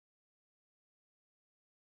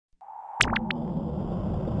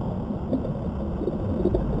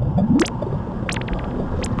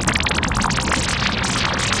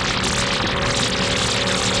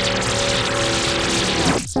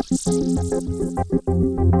Okay,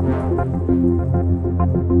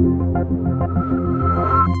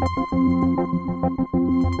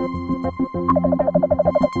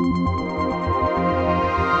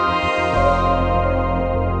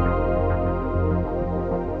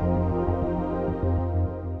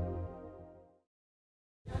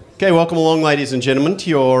 welcome along, ladies and gentlemen, to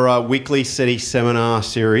your weekly SETI seminar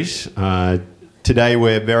series. Today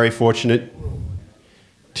we're very fortunate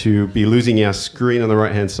to be losing our screen on the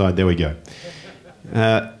right-hand side. There we go.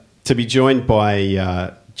 To be joined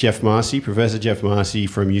by Geoff Marcy, Professor Geoff Marcy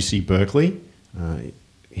from UC Berkeley.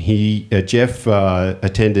 Geoff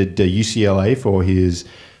attended UCLA for his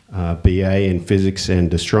BA in physics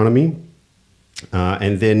and astronomy,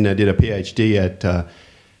 and then did a PhD at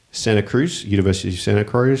Santa Cruz,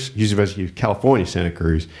 University of California, Santa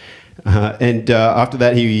Cruz. And after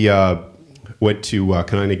that, he went to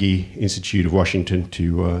Carnegie Institute of Washington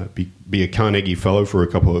to be a Carnegie Fellow for a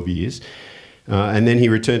couple of years. And then he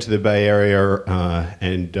returned to the Bay Area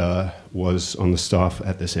and was on the staff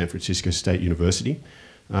at the San Francisco State University.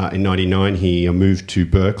 In '99, he moved to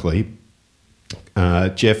Berkeley.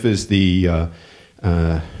 Geoff is a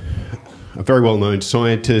very well-known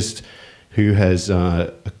scientist who has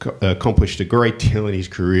accomplished a great deal in his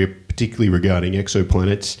career, particularly regarding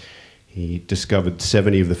exoplanets. He discovered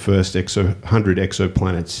 70 of the first 100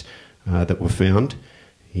 exoplanets that were found.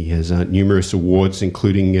 He has numerous awards,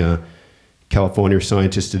 including California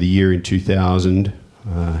Scientist of the Year in 2000.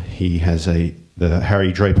 He has the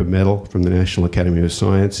Harry Draper Medal from the National Academy of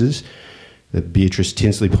Sciences, the Beatrice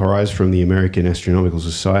Tinsley Prize from the American Astronomical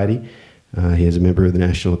Society. He is a member of the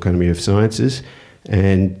National Academy of Sciences.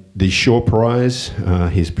 And the Shaw Prize,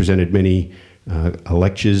 he's presented many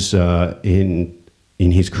lectures in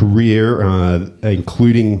his career,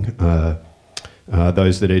 including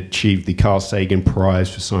those that achieved the Carl Sagan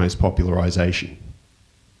Prize for Science Popularization.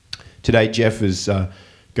 Today, Geoff is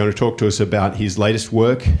going to talk to us about his latest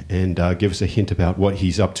work and give us a hint about what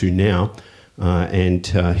he's up to now. And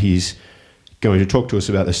he's going to talk to us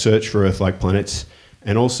about the search for Earth-like planets,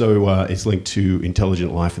 and also it's linked to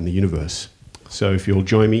intelligent life in the universe. So if you'll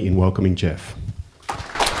join me in welcoming Geoff.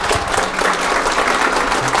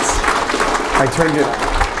 I turned it.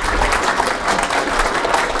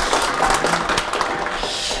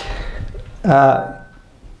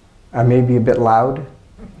 I may be a bit loud.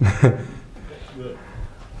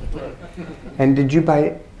 And did you buy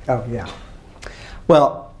it? Oh, yeah.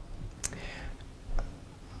 Well,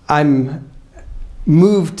 I'm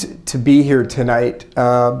moved to be here tonight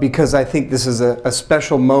because I think this is a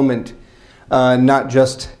special moment. Not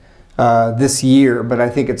just this year, but I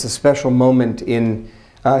think it's a special moment in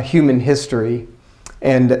human history.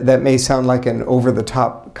 And that may sound like an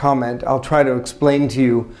over-the-top comment. I'll try to explain to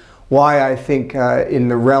you why I think in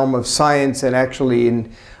the realm of science and actually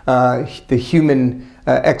in the human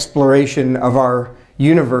exploration of our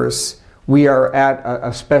universe, we are at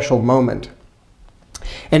a special moment.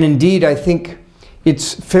 And indeed, I think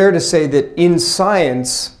it's fair to say that in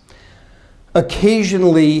science,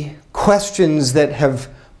 occasionally questions that have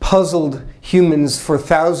puzzled humans for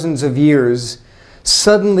thousands of years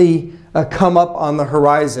suddenly come up on the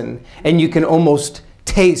horizon, and you can almost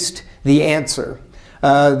taste the answer.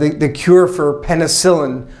 The cure for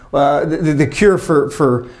penicillin, the cure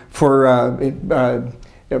for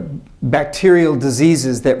bacterial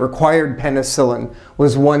diseases that required penicillin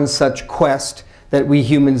was one such quest that we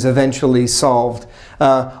humans eventually solved.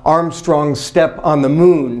 Armstrong's step on the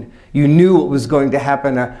moon, you knew what was going to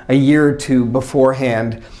happen a year or two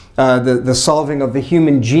beforehand. The solving of the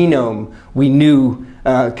human genome, we knew,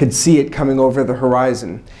 could see it coming over the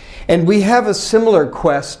horizon. And we have a similar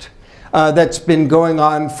quest that's been going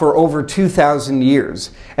on for over 2,000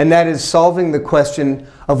 years, and that is solving the question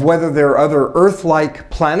of whether there are other Earth-like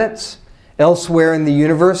planets elsewhere in the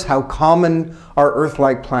universe. How common are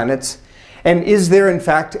Earth-like planets? And is there, in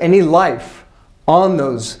fact, any life on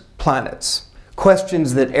those planets?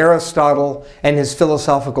 Questions that Aristotle and his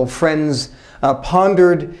philosophical friends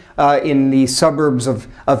pondered in the suburbs of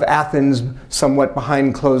Athens, somewhat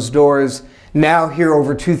behind closed doors. Now, here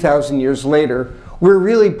over 2,000 years later, we're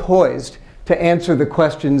really poised to answer the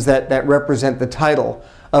questions that represent the title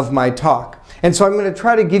of my talk. And so I'm going to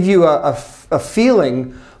try to give you a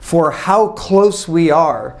feeling for how close we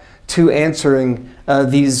are to answering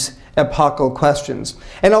these epochal questions.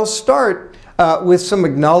 And I'll start with some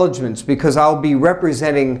acknowledgments, because I'll be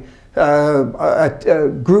representing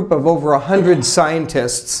a group of over 100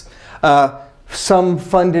 scientists, some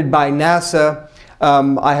funded by NASA.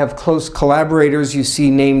 I have close collaborators you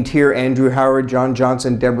see named here: Andrew Howard, John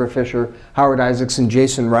Johnson, Deborah Fisher, Howard Isaacson,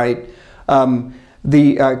 Jason Wright.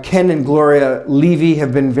 Ken and Gloria Levy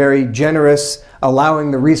have been very generous,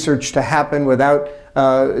 allowing the research to happen. Without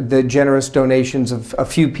the generous donations of a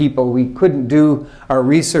few people, we couldn't do our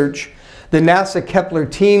research. The NASA Kepler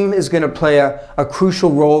team is going to play a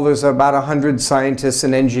crucial role. There's about 100 scientists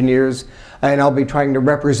and engineers, and I'll be trying to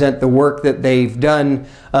represent the work that they've done.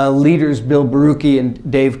 Leaders Bill Barucki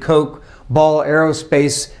and Dave Koch. Ball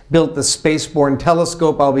Aerospace built the space-borne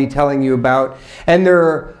telescope I'll be telling you about. And there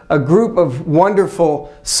are a group of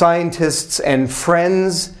wonderful scientists and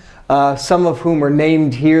friends, some of whom are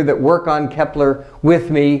named here, that work on Kepler with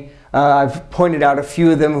me. I've pointed out a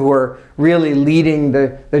few of them who are really leading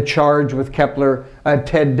the charge with Kepler.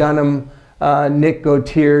 Ted Dunham, Nick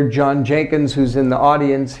Gautier, John Jenkins, who's in the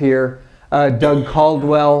audience here, Doug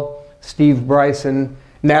Caldwell, Steve Bryson,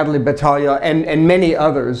 Natalie Battaglia, and many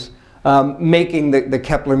others making the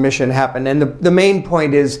Kepler mission happen. And the main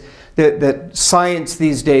point is that science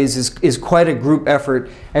these days is quite a group effort,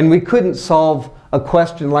 and we couldn't solve a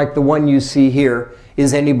question like the one you see here,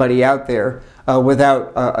 is anybody out there,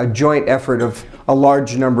 without a joint effort of a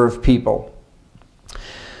large number of people.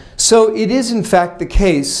 So it is in fact the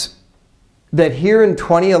case that here in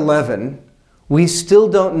 2011, we still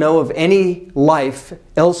don't know of any life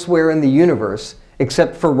elsewhere in the universe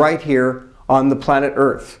except for right here on the planet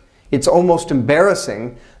Earth. It's almost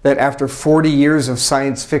embarrassing that after 40 years of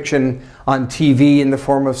science fiction on TV in the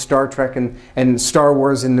form of Star Trek and Star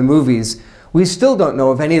Wars in the movies, we still don't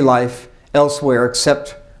know of any life elsewhere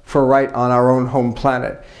except for right on our own home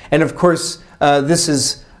planet. And of course, this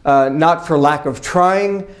is not for lack of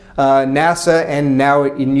trying. NASA and now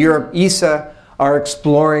in Europe, ESA are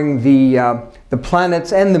exploring the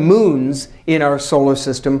planets and the moons in our solar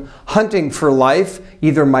system, hunting for life,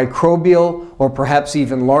 either microbial or perhaps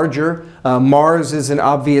even larger. Mars is an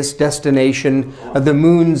obvious destination. The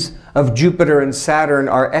moons of Jupiter and Saturn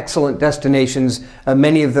are excellent destinations.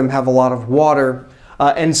 Many of them have a lot of water.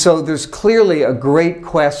 And so there's clearly a great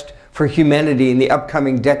quest for humanity in the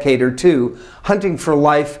upcoming decade or two, hunting for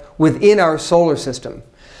life within our solar system.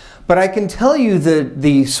 But I can tell you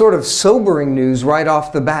the sort of sobering news right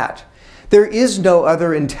off the bat. There is no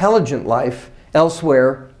other intelligent life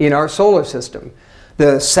elsewhere in our solar system.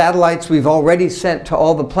 The satellites we've already sent to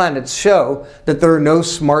all the planets show that there are no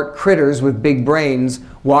smart critters with big brains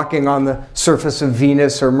walking on the surface of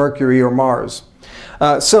Venus or Mercury or Mars.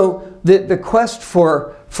 So the quest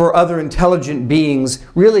for other intelligent beings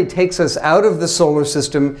really takes us out of the solar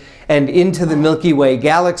system and into the Milky Way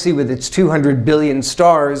Galaxy with its 200 billion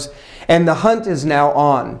stars, and the hunt is now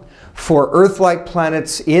on for Earth-like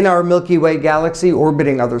planets in our Milky Way Galaxy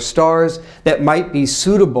orbiting other stars that might be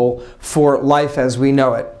suitable for life as we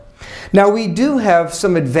know it. Now, we do have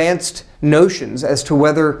some advanced notions as to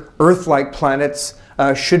whether Earth-like planets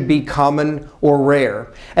should be common or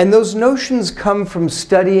rare. And those notions come from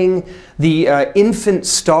studying the infant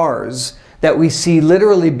stars that we see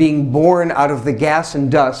literally being born out of the gas and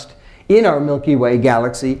dust in our Milky Way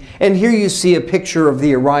Galaxy. And here you see a picture of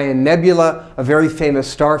the Orion Nebula, a very famous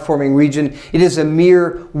star-forming region. It is a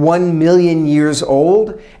mere 1 million years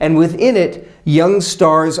old, and within it, young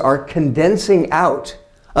stars are condensing out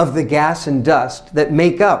of the gas and dust that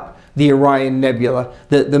make up the Orion Nebula,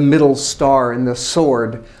 the middle star in the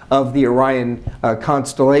sword of the Orion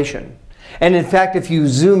constellation. And in fact, if you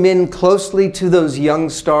zoom in closely to those young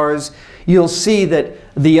stars, you'll see that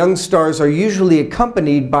the young stars are usually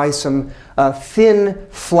accompanied by some thin,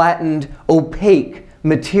 flattened, opaque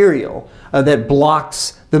material that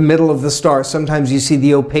blocks the middle of the star. Sometimes you see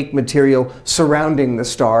the opaque material surrounding the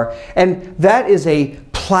star. And that is a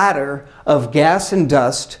platter of gas and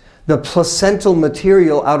dust, the placental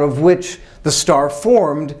material out of which the star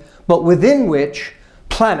formed, but within which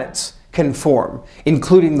planets can form,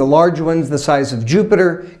 including the large ones the size of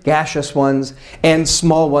Jupiter, gaseous ones, and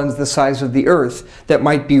small ones the size of the Earth that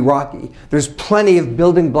might be rocky. There's plenty of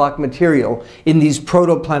building block material in these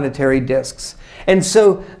protoplanetary disks. And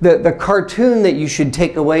so the cartoon that you should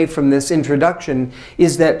take away from this introduction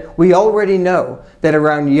is that we already know that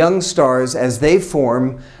around young stars, as they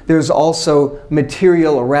form, there's also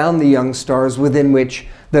material around the young stars within which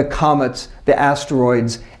the comets, the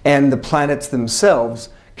asteroids, and the planets themselves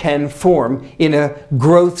can form in a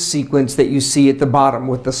growth sequence that you see at the bottom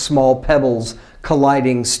with the small pebbles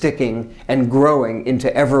colliding, sticking, and growing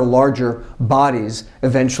into ever larger bodies,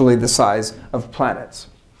 eventually the size of planets.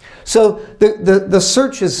 So the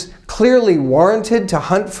search is clearly warranted to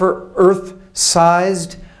hunt for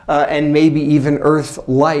Earth-sized and maybe even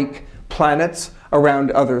Earth-like planets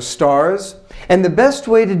around other stars. And the best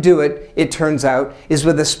way to do it, it turns out, is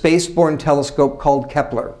with a space-borne telescope called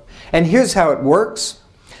Kepler. And here's how it works.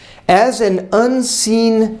 As an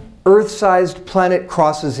unseen Earth-sized planet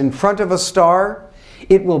crosses in front of a star,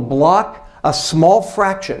 it will block a small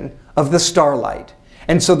fraction of the starlight,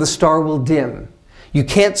 and so the star will dim. You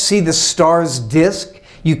can't see the star's disk.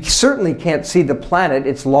 You certainly can't see the planet.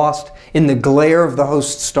 It's lost in the glare of the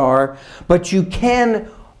host star, but you can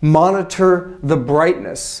monitor the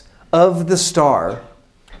brightness of the star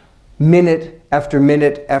minute after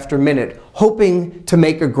minute after minute, hoping to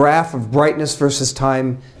make a graph of brightness versus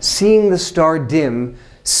time, seeing the star dim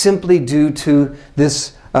simply due to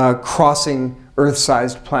this crossing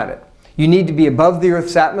Earth-sized planet. You need to be above the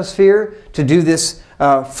Earth's atmosphere to do this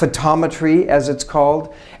photometry, as it's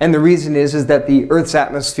called, and the reason is that the Earth's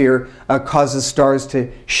atmosphere causes stars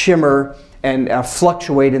to shimmer and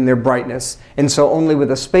fluctuate in their brightness, and so only with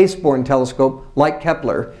a space-borne telescope like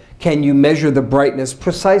Kepler can you measure the brightness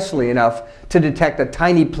precisely enough to detect a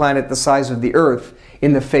tiny planet the size of the Earth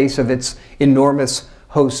in the face of its enormous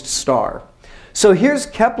host star. So here's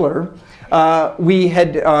Kepler. We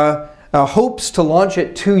had hopes to launch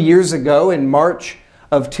it 2 years ago in March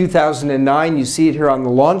of 2009. You see it here on the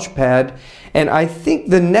launch pad. And I think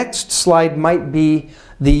the next slide might be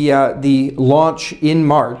the launch in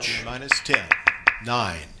March. Minus 10,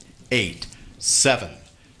 9, 8, 7,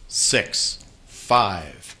 6,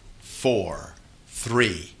 5, 4,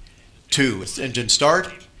 3, 2. Engine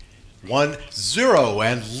start. 1, 0,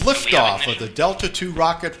 and liftoff of the Delta II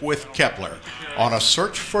rocket with Kepler on a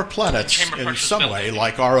search for planets in some way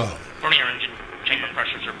like our own. Vernier engine chamber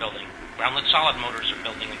pressures are building. Groundlit solid motors are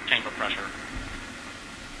building chamber pressure.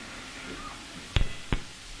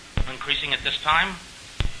 Increasing at this time.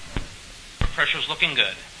 Pressure's looking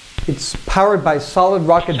good. It's powered by solid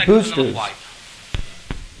rocket boosters.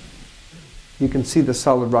 You can see the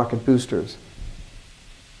solid rocket boosters.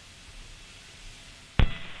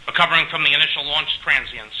 Recovering from the initial launch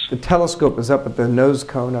transients. The telescope is up at the nose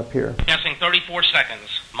cone up here. Passing 34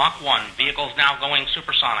 seconds. Mach 1. Vehicle's now going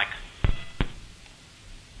supersonic.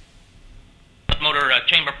 Motor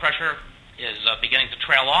chamber pressure is beginning to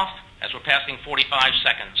trail off as we're passing 45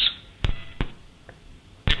 seconds.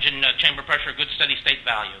 Engine chamber pressure, good steady state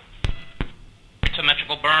value.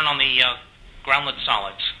 Symmetrical burn on the groundlit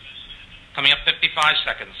solids. Coming up 55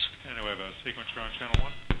 seconds. And we have a sequencer on channel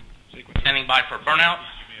 1. Sequencer. Standing by for burnout.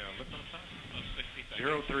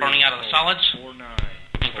 Burning out of the solids. 49.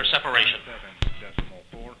 Looking for separation.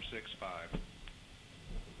 7.465.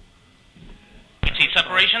 You see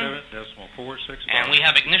separation. 7.465. And we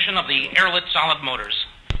have ignition of the airlit solid motors.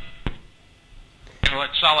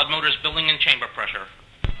 Airlit solid motors building in chamber pressure.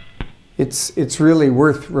 It's really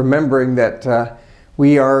worth remembering that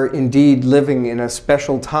we are indeed living in a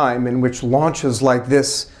special time in which launches like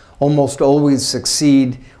this almost always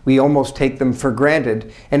succeed. We almost take them for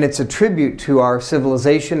granted. And it's a tribute to our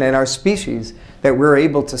civilization and our species that we're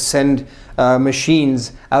able to send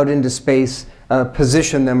machines out into space,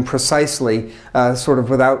 position them precisely, sort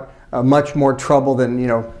of without much more trouble than, you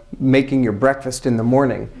know, making your breakfast in the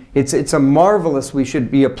morning. It's a marvelous, we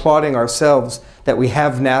should be applauding ourselves that we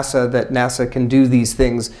have NASA, that NASA can do these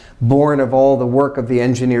things, born of all the work of the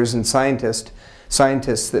engineers and scientists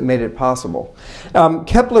that made it possible.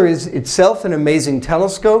 Kepler is itself an amazing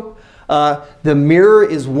telescope. The mirror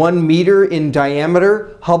is 1 meter in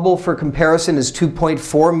diameter. Hubble, for comparison, is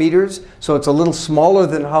 2.4 meters, so it's a little smaller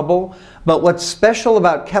than Hubble. But what's special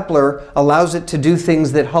about Kepler allows it to do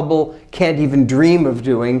things that Hubble can't even dream of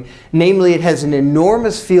doing. Namely, it has an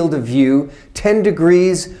enormous field of view, 10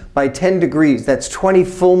 degrees by 10 degrees. That's 20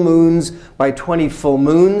 full moons by 20 full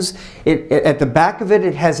moons. At the back of it,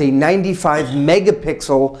 it has a 95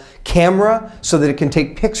 megapixel camera so that it can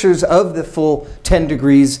take pictures of the full 10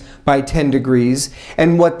 degrees by 10 degrees.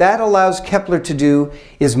 And what that allows Kepler to do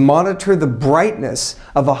is monitor the brightness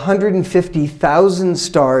of 150,000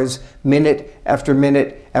 stars minute after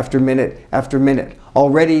minute after minute after minute.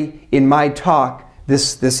 Already in my talk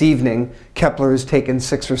this evening, Kepler has taken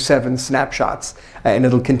 6 or 7 snapshots, and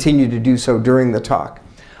it'll continue to do so during the talk.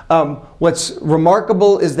 What's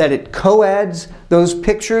remarkable is that it coadds those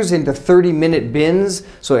pictures into 30-minute bins.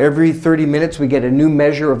 So every 30 minutes we get a new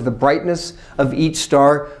measure of the brightness of each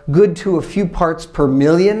star, good to a few parts per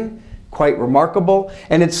million, quite remarkable.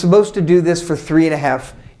 And it's supposed to do this for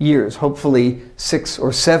 3.5 years, hopefully 6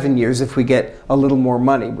 or 7 years if we get a little more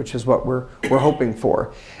money, which is what we're hoping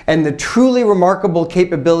for. And the truly remarkable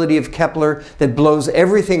capability of Kepler that blows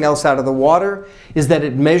everything else out of the water is that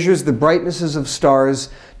it measures the brightnesses of stars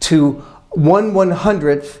to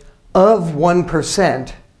 1/100th of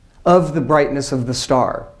 1% of the brightness of the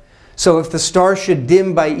star. So if the star should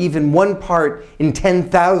dim by even 1 part in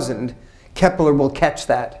 10,000, Kepler will catch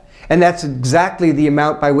that. And that's exactly the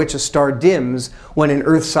amount by which a star dims when an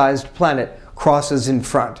Earth-sized planet crosses in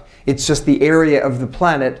front. It's just the area of the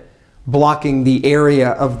planet blocking the area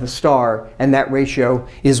of the star, and that ratio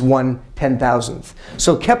is 1/10,000th.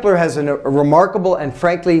 So Kepler has a remarkable and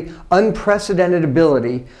frankly unprecedented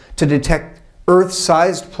ability to detect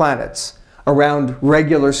Earth-sized planets around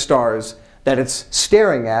regular stars that it's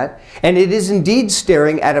staring at, and it is indeed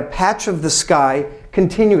staring at a patch of the sky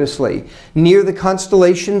continuously. Near the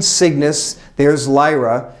constellation Cygnus, there's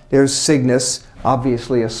Lyra, there's Cygnus,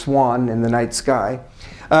 obviously a swan in the night sky.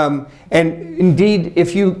 And indeed,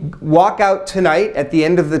 if you walk out tonight at the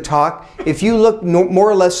end of the talk, if you look more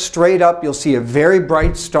or less straight up, you'll see a very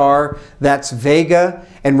bright star. That's Vega,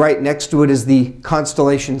 and right next to it is the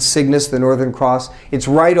constellation Cygnus, the Northern Cross. It's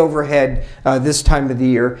right overhead this time of the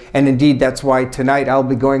year, and indeed that's why tonight I'll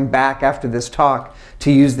be going back after this talk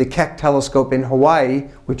to use the Keck telescope in Hawaii,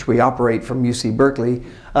 which we operate from UC Berkeley,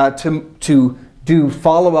 to do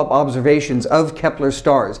follow-up observations of Kepler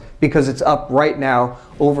stars, because it's up right now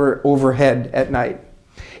overhead at night.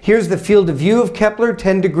 Here's the field of view of Kepler,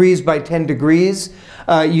 10 degrees by 10 degrees.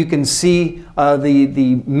 You can see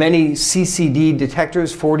the many CCD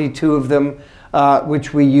detectors, 42 of them,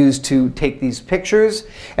 which we use to take these pictures.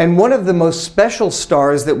 And one of the most special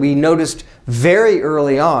stars that we noticed very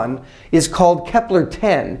early on is called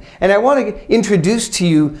Kepler-10. And I want to introduce to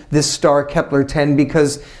you this star Kepler-10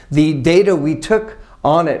 because the data we took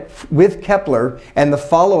on it with Kepler and the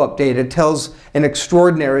follow-up data tells an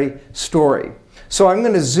extraordinary story. So I'm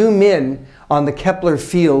going to zoom in on the Kepler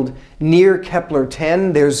field near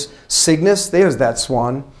Kepler-10. There's Cygnus, there's that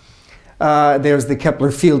swan. There's the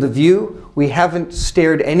Kepler field of view. We haven't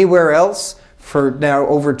stared anywhere else for now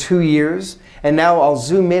over 2 years. And now I'll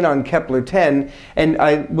zoom in on Kepler-10, and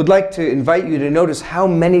I would like to invite you to notice how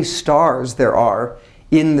many stars there are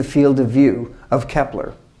in the field of view of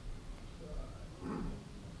Kepler.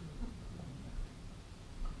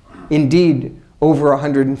 Indeed, over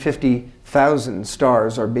 150,000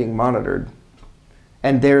 stars are being monitored.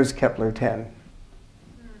 And there's Kepler-10.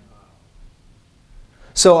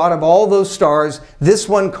 So out of all those stars, this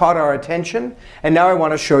one caught our attention, and now I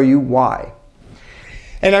want to show you why.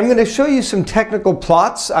 And I'm going to show you some technical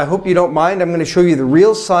plots. I hope you don't mind. I'm going to show you the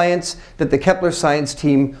real science that the Kepler science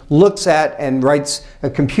team looks at and writes a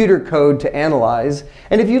computer code to analyze.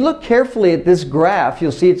 And if you look carefully at this graph,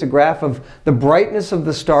 you'll see it's a graph of the brightness of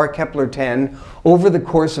the star Kepler-10 over the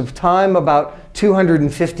course of time. About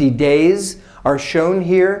 250 days are shown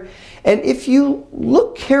here. And if you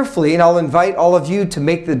look carefully, and I'll invite all of you to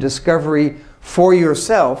make the discovery for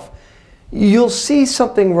yourself, you'll see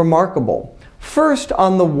something remarkable. First,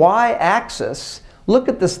 on the y-axis, look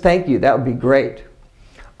at this, thank you, that would be great.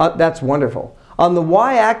 That's wonderful. On the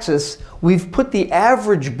y-axis, we've put the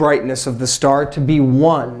average brightness of the star to be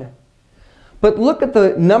 1. But look at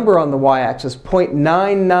the number on the y-axis,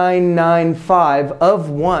 0.9995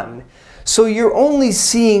 of 1. So you're only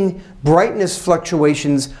seeing brightness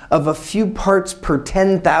fluctuations of a few parts per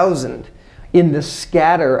 10,000 in the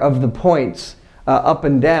scatter of the points up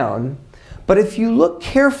and down. But if you look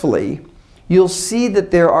carefully, you'll see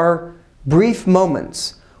that there are brief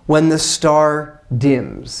moments when the star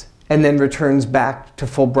dims and then returns back to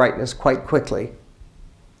full brightness quite quickly.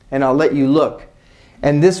 And I'll let you look.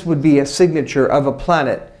 And this would be a signature of a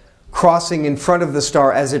planet crossing in front of the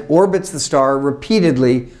star as it orbits the star,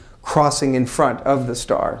 repeatedly crossing in front of the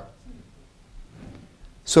star.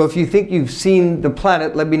 So if you think you've seen the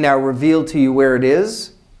planet, let me now reveal to you where it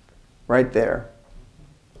is. Right there.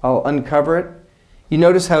 I'll uncover it. You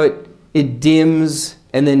notice how it dims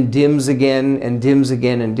and then dims again and dims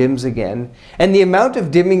again and dims again. And the amount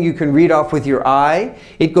of dimming you can read off with your eye,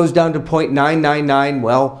 it goes down to 0.999,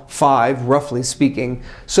 well, 5, roughly speaking.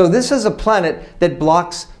 So this is a planet that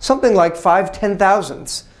blocks something like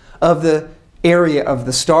 5/10,000ths of the area of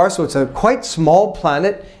the star. So it's a quite small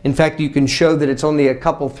planet. In fact, you can show that it's only a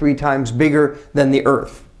couple, 3 times bigger than the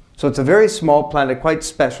Earth. So it's a very small planet, quite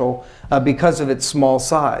special because of its small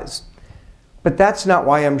size. But that's not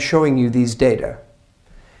why I'm showing you these data.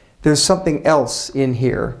 There's something else in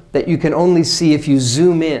here that you can only see if you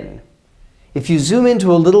zoom in. If you zoom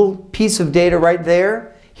into a little piece of data right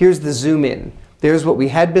there, here's the zoom in. There's what we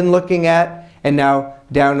had been looking at, and now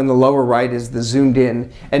down in the lower right is the zoomed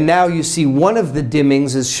in. And now you see one of the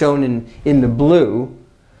dimmings is shown in the blue.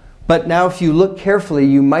 But now if you look carefully,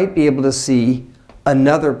 you might be able to see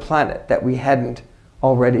another planet that we hadn't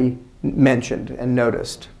already mentioned and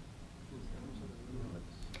noticed.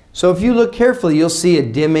 So if you look carefully, you'll see a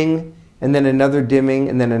dimming, and then another dimming,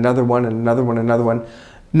 and then another one, and another one, another one.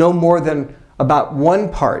 No more than about 1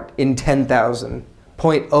 part in 10,000,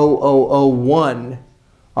 0.0001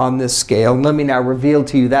 on this scale. And let me now reveal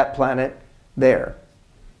to you that planet there.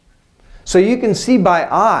 So you can see by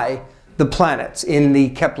eye the planets in the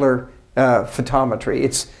Kepler photometry.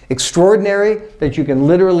 It's extraordinary that you can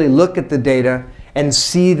literally look at the data and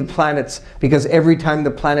see the planets, because every time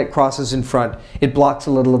the planet crosses in front, it blocks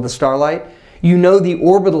a little of the starlight. You know the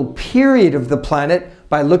orbital period of the planet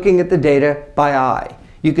by looking at the data by eye.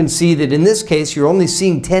 You can see that in this case, you're only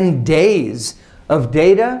seeing 10 days of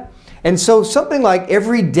data. And so something like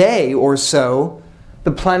every day or so,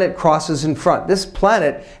 the planet crosses in front. This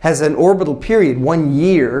planet has an orbital period. 1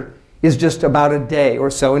 year is just about a day or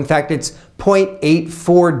so. In fact, it's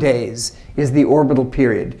 0.84 days is the orbital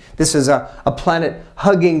period. This is a planet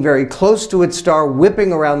hugging very close to its star,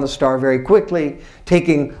 whipping around the star very quickly,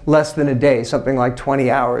 taking less than a day, something like 20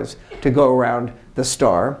 hours to go around the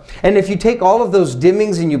star. And if you take all of those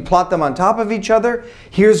dimmings and you plot them on top of each other,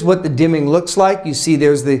 here's what the dimming looks like. You see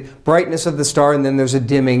there's the brightness of the star, and then there's a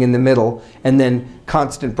dimming in the middle, and then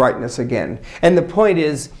constant brightness again. And the point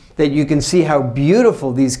is that you can see how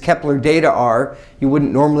beautiful these Kepler data are. You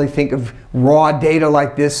wouldn't normally think of raw data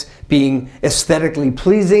like this being aesthetically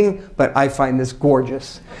pleasing, but I find this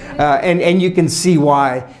gorgeous. And you can see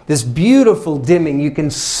why. This beautiful dimming, you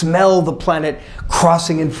can smell the planet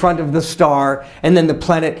crossing in front of the star, and then the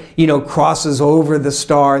planet, crosses over the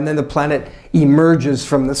star, and then the planet emerges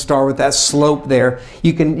from the star with that slope there.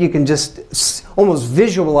 You can just almost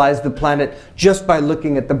visualize the planet just by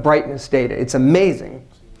looking at the brightness data. It's amazing.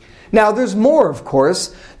 Now, there's more, of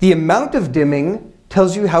course. The amount of dimming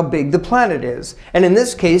tells you how big the planet is. And in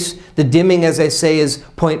this case, the dimming, as I say, is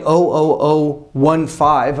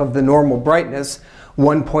 0.00015 of the normal brightness,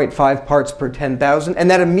 1.5 parts per 10,000. And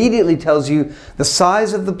that immediately tells you the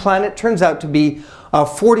size of the planet turns out to be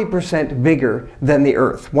 40% bigger than the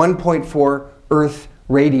Earth, 1.4 Earth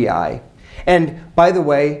radii. And by the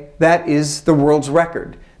way, that is the world's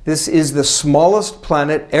record. This is the smallest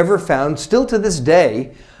planet ever found, still to this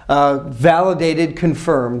day, validated,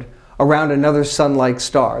 confirmed, around another sun-like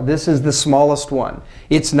star. This is the smallest one.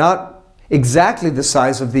 It's not exactly the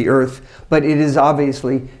size of the Earth, but it is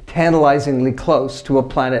obviously tantalizingly close to a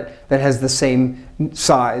planet that has the same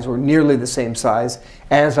size, or nearly the same size,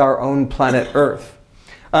 as our own planet Earth.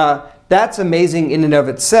 That's amazing in and of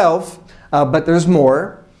itself, but there's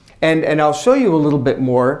more, and I'll show you a little bit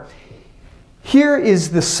more. Here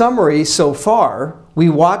is the summary so far. We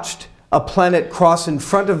watched a planet cross in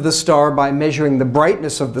front of the star by measuring the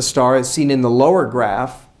brightness of the star, as seen in the lower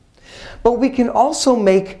graph. But we can also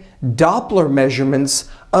make Doppler measurements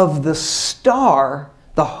of the star,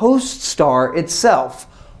 the host star itself.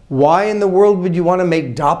 Why in the world would you want to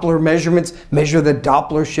make Doppler measurements, measure the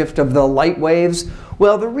Doppler shift of the light waves?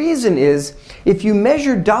 Well, the reason is, if you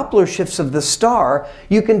measure Doppler shifts of the star,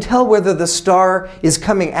 you can tell whether the star is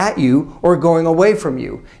coming at you or going away from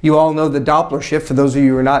you. You all know the Doppler shift. For those of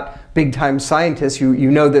you who are not big-time scientists,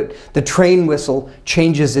 you know that the train whistle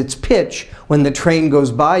changes its pitch when the train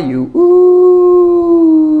goes by you.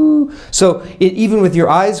 Ooh! So even with your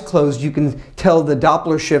eyes closed, you can tell the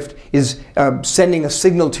Doppler shift is sending a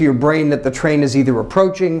signal to your brain that the train is either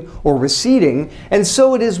approaching or receding. And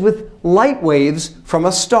so it is with light waves from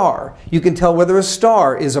a star. You can tell whether a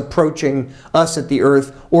star is approaching us at the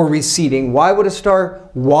Earth or receding. Why would a star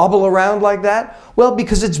wobble around like that? Well,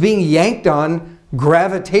 because it's being yanked on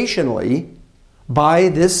gravitationally by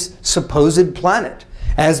this supposed planet.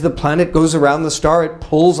 As the planet goes around the star, it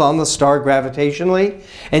pulls on the star gravitationally,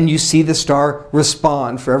 and you see the star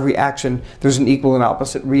respond. For every action, there's an equal and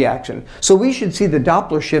opposite reaction. So we should see the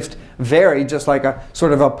Doppler shift vary, just like a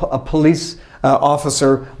sort of a police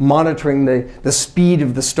officer monitoring the speed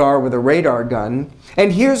of the star with a radar gun.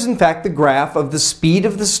 And here's, in fact, the graph of the speed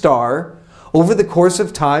of the star over the course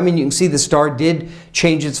of time, and you can see the star did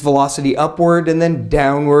change its velocity upward and then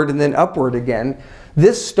downward and then upward again.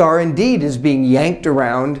 This star indeed is being yanked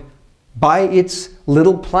around by its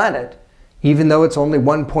little planet, even though it's only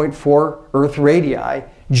 1.4 Earth radii,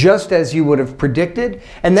 just as you would have predicted.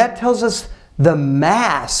 And that tells us the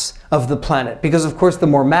mass of the planet, because of course the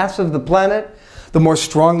more massive the planet, the more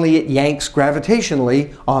strongly it yanks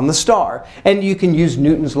gravitationally on the star. And you can use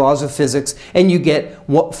Newton's laws of physics, and you get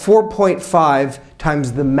 4.5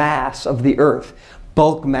 times the mass of the Earth,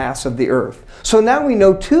 bulk mass of the Earth. So now we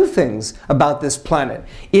know two things about this planet: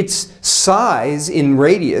 its size in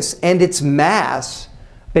radius and its mass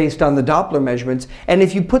based on the Doppler measurements. And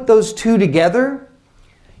if you put those two together,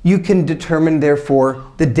 you can determine, therefore,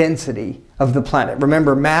 the density of the planet.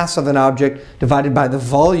 Remember, mass of an object divided by the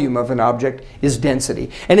volume of an object is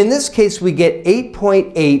density. And in this case, we get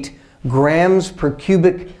 8.8 grams per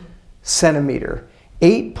cubic centimeter.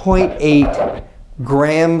 8.8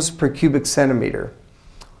 grams per cubic centimeter.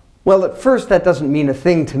 Well, at first, that doesn't mean a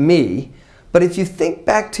thing to me, But if you think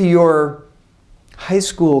back to your high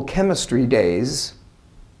school chemistry days,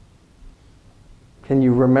 can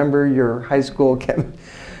you remember your high school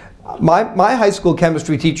My high school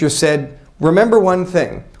chemistry teacher said, remember one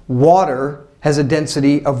thing, water has a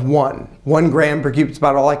density of 1. 1 gram per cube. It's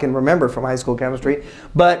about all I can remember from high school chemistry.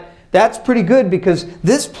 But that's pretty good because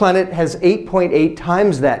this planet has 8.8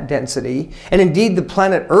 times that density. And indeed, the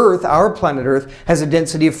planet Earth, our planet Earth, has a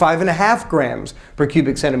density of 5.5 grams per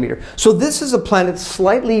cubic centimeter. So this is a planet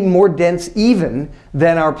slightly more dense even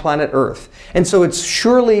than our planet Earth. And so it's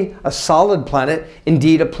surely a solid planet,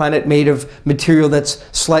 indeed a planet made of material that's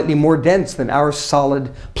slightly more dense than our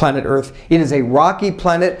solid planet Earth. It is a rocky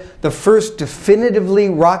planet, the first definitively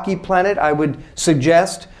rocky planet, I would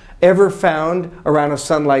suggest, ever found around a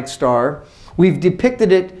sun-like star. We've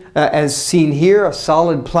depicted it as seen here, a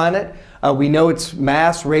solid planet. We know its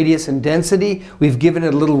mass, radius, and density. We've given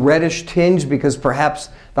it a little reddish tinge because perhaps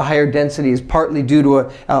the higher density is partly due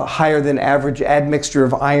to a higher than average admixture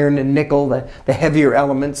of iron and nickel, the heavier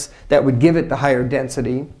elements that would give it the higher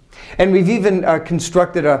density. And we've even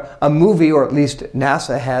constructed a movie, or at least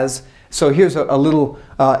NASA has. So here's a little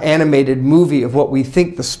animated movie of what we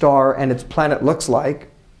think the star and its planet looks like.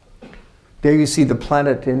 There you see the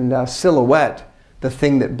planet in silhouette, the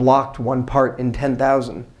thing that blocked 1 part in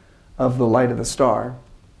 10,000 of the light of the star.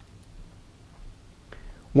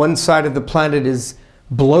 One side of the planet is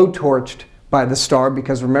blowtorched by the star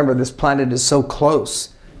because remember, this planet is so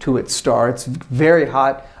close to its star. It's very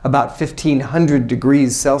hot, about 1,500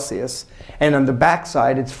 degrees Celsius. And on the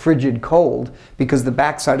backside, it's frigid cold because the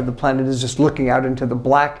backside of the planet is just looking out into the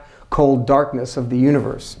black, cold darkness of the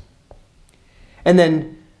universe. And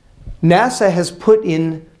then NASA has put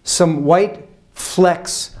in some white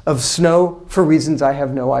flecks of snow for reasons I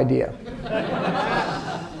have no idea.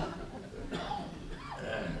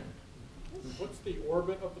 What's the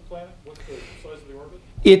orbit of the planet? What's the size of the orbit?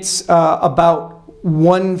 It's about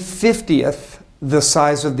 1/50th the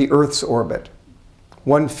size of the Earth's orbit.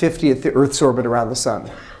 1/50th the Earth's orbit around the sun.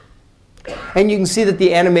 And you can see that the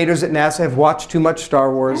animators at NASA have watched too much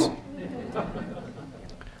Star Wars.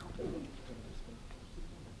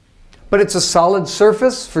 But it's a solid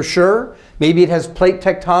surface for sure. Maybe it has plate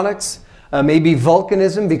tectonics, maybe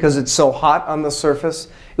volcanism because it's so hot on the surface.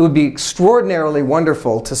 It would be extraordinarily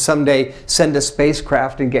wonderful to someday send a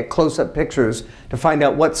spacecraft and get close-up pictures to find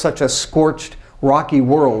out what such a scorched, rocky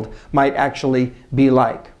world might actually be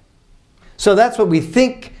like. So that's what we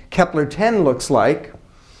think Kepler-10 looks like.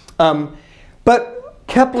 But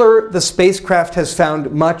Kepler, the spacecraft, has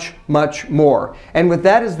found much, much more. And with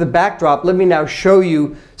that as the backdrop, let me now show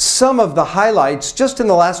you some of the highlights just in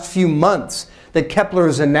the last few months that Kepler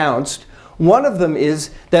has announced. One of them is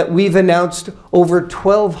that we've announced over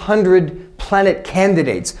 1,200 planet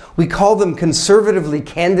candidates. We call them conservatively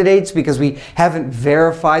candidates because we haven't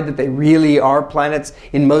verified that they really are planets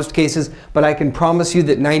in most cases, but I can promise you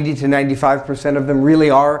that 90 to 95% of them really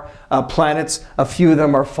are planets. A few of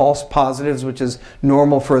them are false positives, which is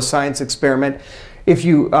normal for a science experiment. If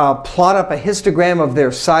you plot up a histogram of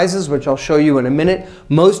their sizes, which I'll show you in a minute,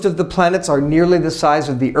 most of the planets are nearly the size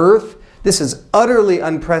of the Earth. This is utterly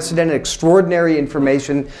unprecedented, extraordinary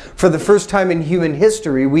information. For the first time in human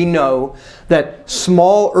history, we know that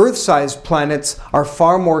small Earth-sized planets are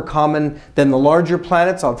far more common than the larger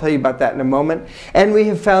planets. I'll tell you about that in a moment. And we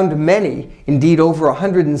have found many, indeed over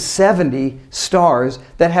 170 stars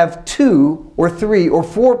that have 2 or 3 or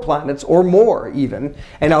 4 planets or more even.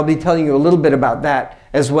 And I'll be telling you a little bit about that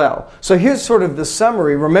as well. So here's sort of the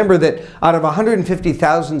summary. Remember that out of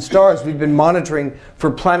 150,000 stars, we've been monitoring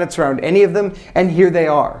for planets around any of them, and here they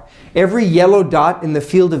are. Every yellow dot in the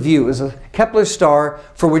field of view is a Kepler star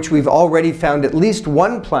for which we've already found at least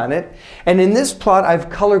 1 planet, and in this plot I've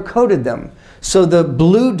color-coded them. So the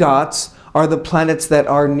blue dots are the planets that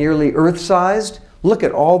are nearly Earth-sized. Look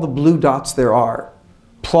at all the blue dots there are.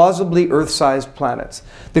 Plausibly Earth-sized planets.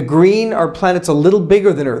 The green are planets a little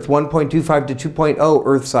bigger than Earth, 1.25 to 2.0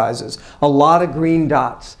 Earth sizes. A lot of green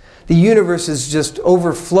dots. The universe is just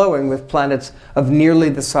overflowing with planets of nearly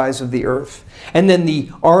the size of the Earth. And then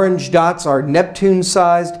the orange dots are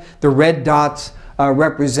Neptune-sized. The red dots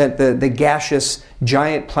represent the gaseous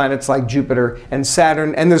giant planets like Jupiter and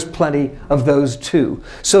Saturn, and there's plenty of those too.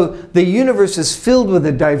 So the universe is filled with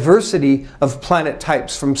a diversity of planet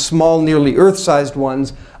types, from small, nearly Earth-sized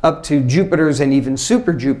ones up to Jupiters and even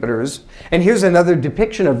super Jupiters. And here's another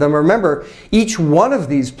depiction of them. Remember, each one of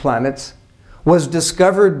these planets was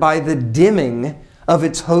discovered by the dimming of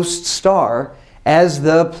its host star as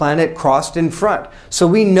the planet crossed in front. So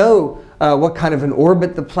we know what kind of an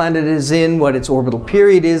orbit the planet is in, what its orbital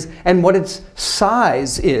period is, and what its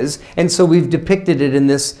size is. And so we've depicted it in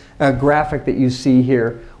this graphic that you see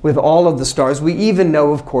here with all of the stars. We even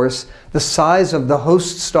know, of course, the size of the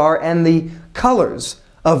host star and the colors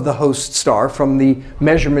of the host star from the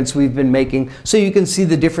measurements we've been making. So you can see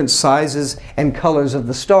the different sizes and colors of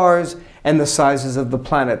the stars and the sizes of the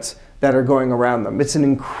planets that are going around them. It's an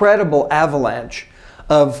incredible avalanche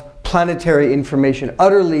of planetary information,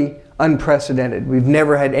 utterly unprecedented. We've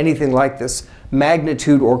never had anything like this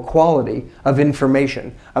magnitude or quality of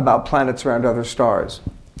information about planets around other stars.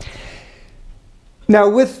 Now,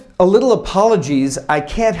 with a little apologies, I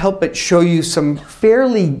can't help but show you some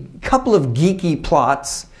couple of geeky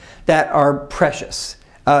plots that are precious.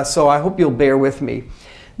 So I hope you'll bear with me.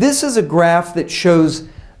 This is a graph that shows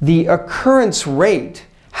the occurrence rate,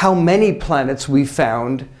 how many planets we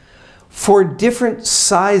found for different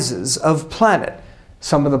sizes of planet.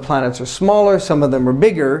 Some of the planets are smaller, some of them are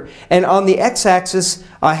bigger. And on the x-axis,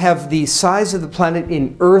 I have the size of the planet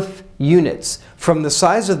in Earth units, from the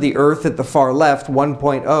size of the Earth at the far left,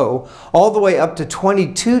 1.0, all the way up to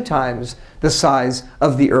 22 times the size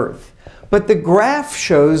of the Earth. But the graph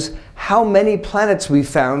shows how many planets we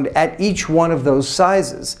found at each one of those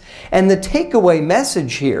sizes. And the takeaway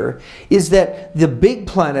message here is that the big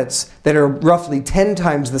planets that are roughly 10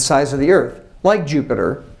 times the size of the Earth, like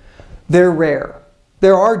Jupiter, they're rare.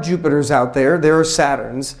 There are Jupiters out there, there are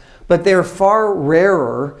Saturns, but they're far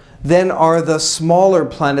rarer than are the smaller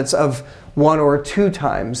planets of 1 or 2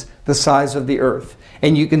 times the size of the Earth.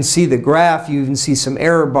 And you can see the graph, you can see some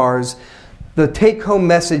error bars. The take-home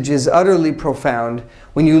message is utterly profound.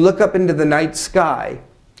 When you look up into the night sky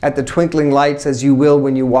at the twinkling lights, as you will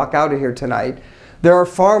when you walk out of here tonight, there are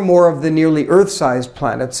far more of the nearly Earth-sized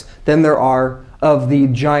planets than there are of the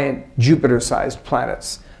giant Jupiter-sized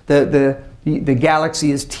planets. The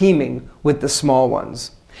galaxy is teeming with the small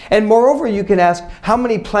ones. And moreover, you can ask, how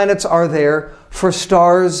many planets are there for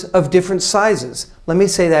stars of different sizes? Let me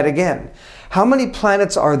say that again. How many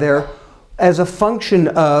planets are there as a function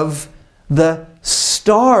of the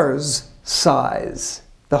star's size,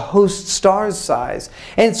 the host star's size?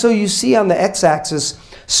 And so you see on the x-axis,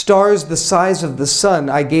 stars the size of the sun,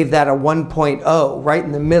 I gave that a 1.0. Right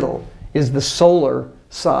in the middle is the solar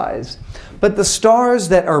size. But the stars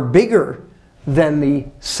that are bigger than the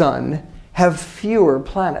sun have fewer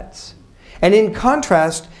planets. And in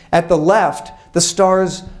contrast, at the left, the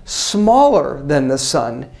stars smaller than the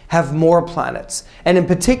sun have more planets. And in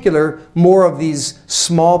particular, more of these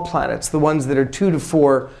small planets, the ones that are 2 to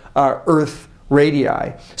 4 Earth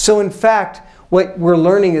radii. So in fact, what we're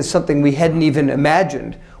learning is something we hadn't even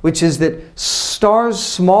imagined, which is that stars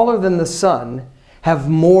smaller than the sun have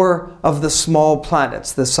more of the small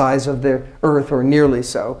planets, the size of the Earth or nearly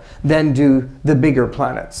so, than do the bigger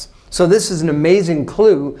planets. So this is an amazing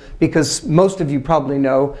clue, because most of you probably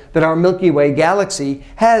know that our Milky Way Galaxy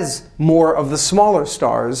has more of the smaller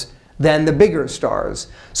stars than the bigger stars.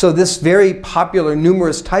 So this very popular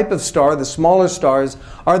numerous type of star, the smaller stars,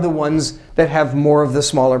 are the ones that have more of the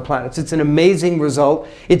smaller planets. It's an amazing result.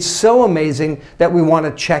 It's so amazing that we want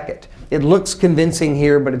to check it. It looks convincing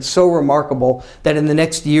here, but it's so remarkable that in the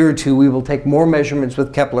next year or two we will take more measurements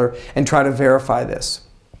with Kepler and try to verify this.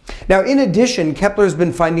 Now, in addition, Kepler has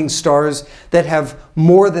been finding stars that have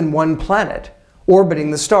more than one planet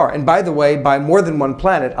orbiting the star. And by the way, by more than one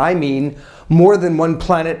planet, I mean more than one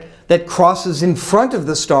planet that crosses in front of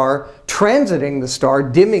the star, transiting the star,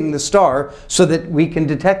 dimming the star, so that we can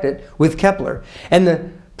detect it with Kepler. And the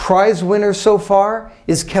prize winner so far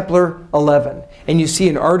is Kepler 11. And you see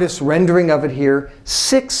an artist's rendering of it here.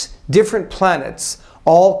 6 different planets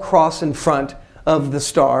all cross in front of the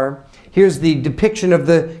star. Here's the depiction of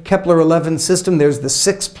the Kepler 11 system. There's the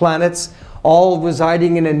 6 planets, all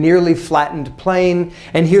residing in a nearly flattened plane.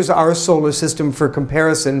 And here's our solar system for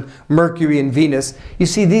comparison, Mercury and Venus. You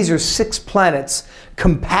see, these are 6 planets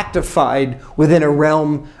compactified within a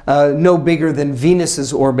realm no bigger than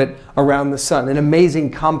Venus's orbit around the sun. An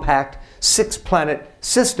amazing compact 6-planet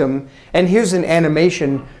system. And here's an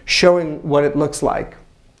animation showing what it looks like.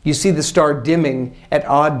 You see the star dimming at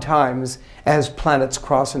odd times as planets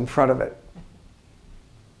cross in front of it.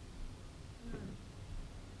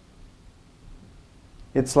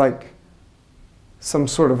 It's like some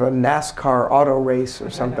sort of a NASCAR auto race or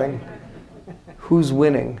something. Who's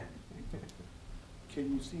winning?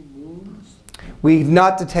 Can you see moons? We've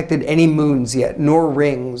not detected any moons yet, nor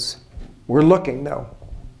rings. We're looking, though.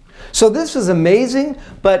 So this is amazing,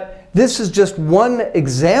 but this is just one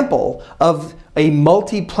example of a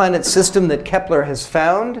multi-planet system that Kepler has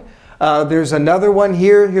found. There's another one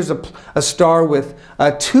here. Here's a star with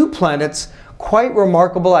 2 planets. Quite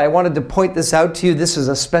remarkable. I wanted to point this out to you. This is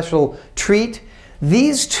a special treat.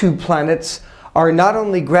 These 2 planets are not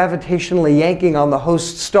only gravitationally yanking on the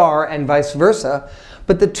host star and vice versa,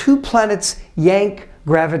 but the 2 planets yank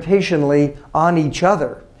gravitationally on each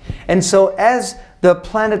other. And so as the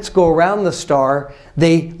planets go around the star,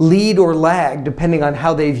 they lead or lag depending on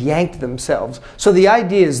how they've yanked themselves. So the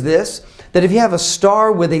idea is this, that if you have a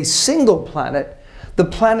star with a single planet, the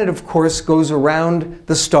planet of course goes around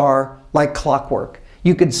the star like clockwork.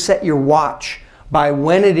 You could set your watch by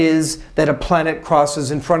when it is that a planet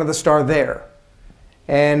crosses in front of the star there.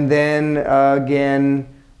 And then again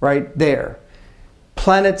right there.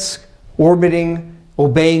 Planets orbiting,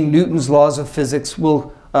 obeying Newton's laws of physics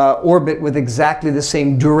will orbit with exactly the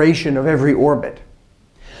same duration of every orbit.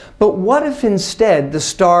 But what if instead the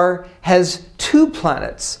star has 2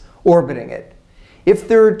 planets orbiting it? If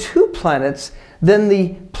there are 2 planets, then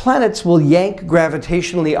the planets will yank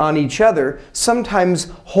gravitationally on each other, sometimes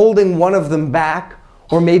holding one of them back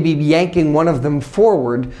or maybe yanking one of them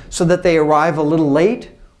forward so that they arrive a little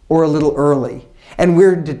late or a little early. And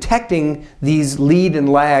we're detecting these lead and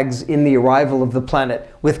lags in the arrival of the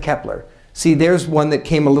planet with Kepler. See, there's one that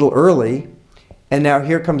came a little early, and now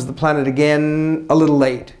here comes the planet again a little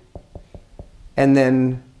late. And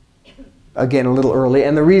then again a little early.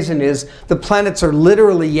 And the reason is the planets are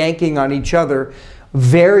literally yanking on each other,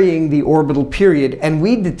 varying the orbital period, and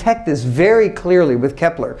we detect this very clearly with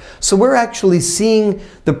Kepler. So we're actually seeing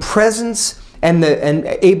the presence and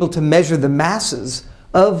able to measure the masses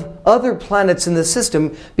of other planets in the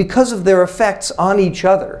system because of their effects on each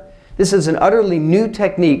other. This is an utterly new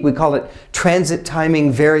technique. We call it transit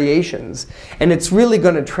timing variations, and it's really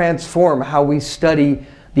going to transform how we study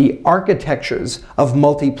the architectures of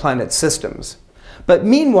multi-planet systems. But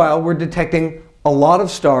meanwhile, we're detecting a lot of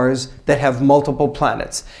stars that have multiple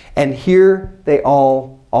planets, and here they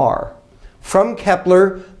all are. From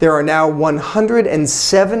Kepler, there are now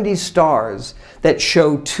 170 stars that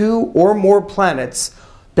show 2 or more planets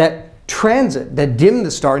that transit, that dim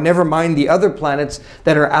the star, never mind the other planets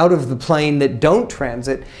that are out of the plane that don't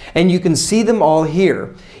transit, and you can see them all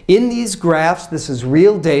here. In these graphs, this is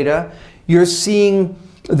real data, you're seeing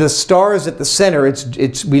the stars at the center,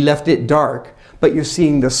 we left it dark, but you're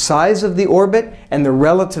seeing the size of the orbit and the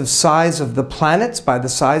relative size of the planets by the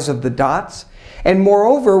size of the dots. And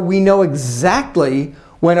moreover, we know exactly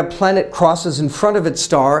when a planet crosses in front of its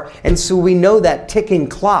star, and so we know that ticking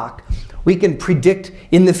clock. We can predict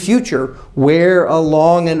in the future where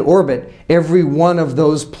along an orbit every one of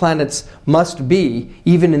those planets must be,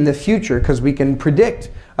 even in the future, because we can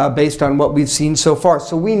predict based on what we've seen so far.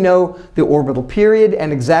 So we know the orbital period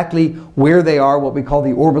and exactly where they are, what we call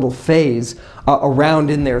the orbital phase, around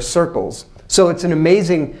in their circles. So it's an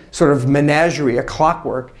amazing sort of menagerie, a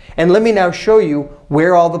clockwork. And let me now show you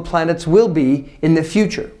where all the planets will be in the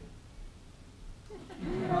future.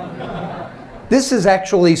 This is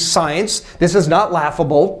actually science. This is not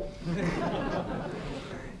laughable.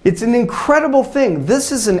 It's an incredible thing.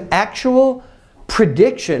 This is an actual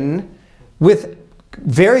prediction with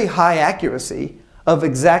very high accuracy of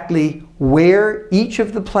exactly where each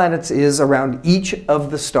of the planets is around each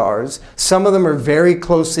of the stars. Some of them are very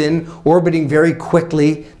close in, orbiting very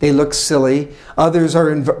quickly. They look silly. Others are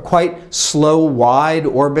in quite slow, wide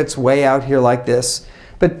orbits way out here like this.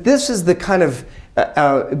 But this is the kind of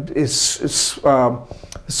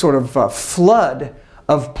flood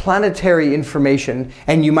of planetary information,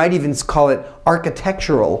 and you might even call it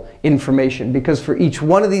architectural information, because for each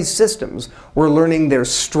one of these systems we're learning their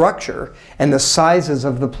structure and the sizes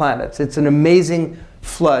of the planets. It's an amazing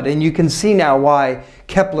flood, and you can see now why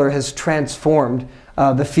Kepler has transformed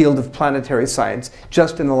the field of planetary science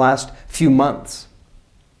just in the last few months.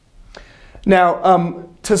 Now,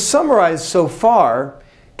 to summarize so far,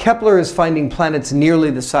 Kepler is finding planets nearly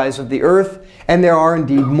the size of the Earth, and there are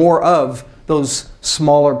indeed more of those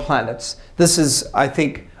smaller planets. This is, I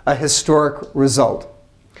think, a historic result.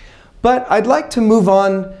 But I'd like to move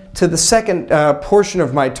on to the second portion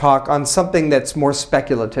of my talk on something that's more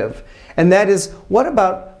speculative, and that is, what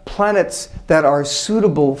about planets that are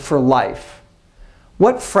suitable for life?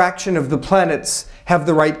 What fraction of the planets have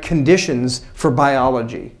the right conditions for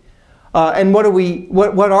biology? And what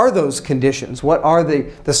are those conditions? What are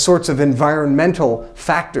the sorts of environmental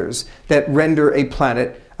factors that render a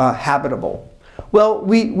planet habitable? Well,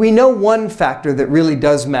 we know one factor that really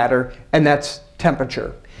does matter, and that's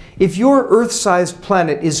temperature. If your Earth-sized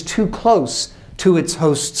planet is too close to its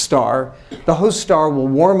host star, the host star will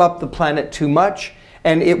warm up the planet too much,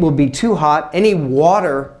 and it will be too hot. Any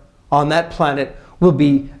water on that planet will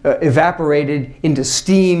be evaporated into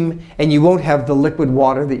steam, and you won't have the liquid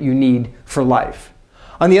water that you need for life.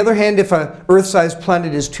 On the other hand, if an Earth-sized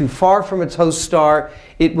planet is too far from its host star,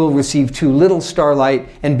 it will receive too little starlight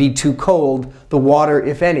and be too cold. The water,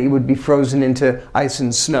 if any, would be frozen into ice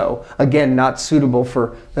and snow. Again, not suitable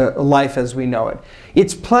for life as we know it.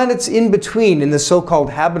 It's planets in between, in the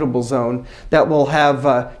so-called habitable zone, that will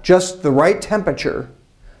have just the right temperature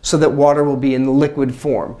so that water will be in the liquid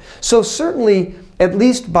form. So certainly, at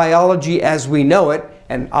least biology as we know it,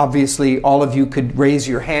 and obviously all of you could raise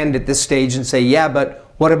your hand at this stage and say, yeah, but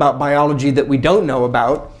what about biology that we don't know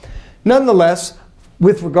about? Nonetheless,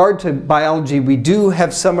 with regard to biology, we do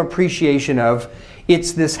have some appreciation of.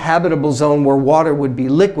 It's this habitable zone where water would be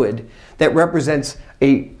liquid that represents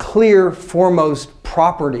a clear foremost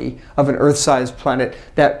property of an Earth-sized planet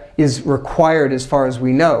that is required, as far as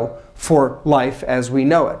we know, for life as we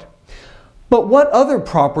know it. But what other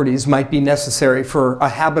properties might be necessary for a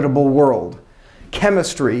habitable world?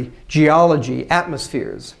 Chemistry, geology,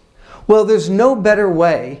 atmospheres. Well, there's no better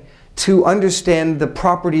way to understand the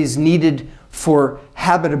properties needed for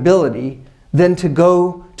habitability than to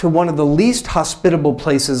go to one of the least hospitable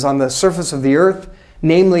places on the surface of the Earth,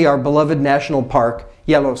 namely our beloved national park,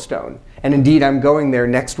 Yellowstone. And indeed, I'm going there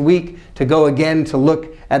next week to go again to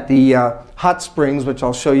look at the hot springs, which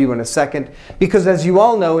I'll show you in a second. Because as you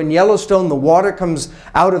all know, in Yellowstone, the water comes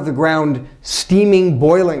out of the ground steaming,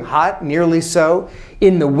 boiling hot, nearly so.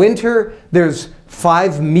 In the winter, there's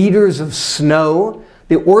 5 meters of snow.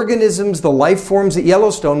 The organisms, the life forms at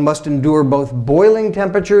Yellowstone must endure both boiling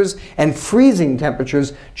temperatures and freezing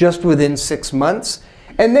temperatures just within 6 months.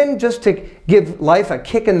 And then just to give life a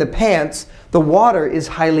kick in the pants, the water is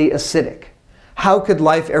highly acidic. How could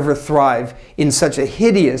life ever thrive in such a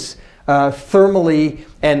hideous, thermally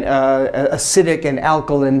and acidic and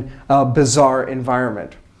alkaline, bizarre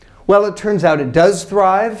environment? Well, it turns out it does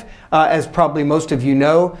thrive, as probably most of you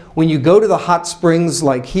know. When you go to the hot springs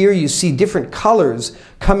like here, you see different colors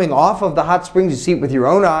coming off of the hot springs. You see it with your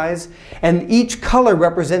own eyes. And each color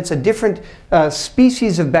represents a different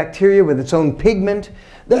species of bacteria with its own pigment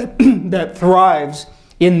that, that thrives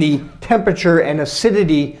in the temperature and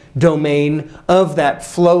acidity domain of that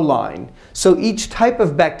flow line. So each type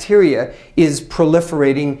of bacteria is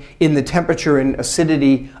proliferating in the temperature and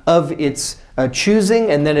acidity of its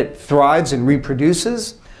choosing, and then it thrives and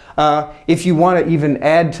reproduces. If you want to even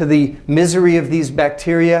add to the misery of these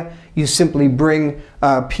bacteria, you simply bring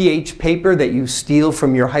pH paper that you steal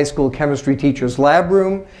from your high school chemistry teacher's lab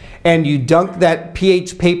room, and you dunk that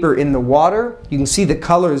pH paper in the water. You can see the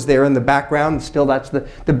colors there in the background. Still, that's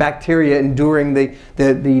the bacteria enduring the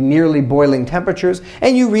nearly boiling temperatures.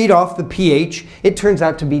 And you read off the pH. It turns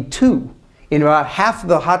out to be 2 in about half of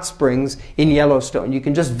the hot springs in Yellowstone. You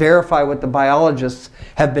can just verify what the biologists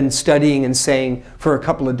have been studying and saying for a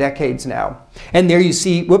couple of decades now. And there you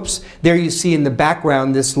see, whoops, there you see in the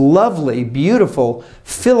background this lovely, beautiful,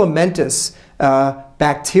 filamentous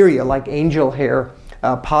bacteria like angel hair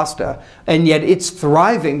pasta. And yet it's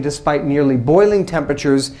thriving despite nearly boiling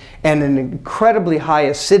temperatures and an incredibly high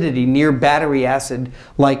acidity, near battery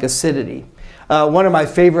acid-like acidity. One of my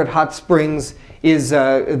favorite hot springs is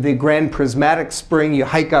the Grand Prismatic Spring. You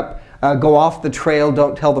hike up, go off the trail,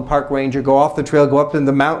 don't tell the park ranger, go off the trail, go up in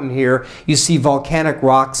the mountain here. You see volcanic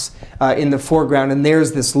rocks in the foreground, and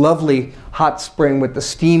there's this lovely hot spring with the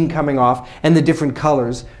steam coming off and the different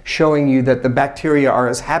colors showing you that the bacteria are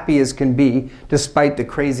as happy as can be despite the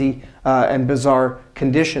crazy and bizarre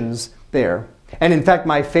conditions there. And in fact,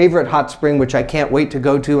 my favorite hot spring, which I can't wait to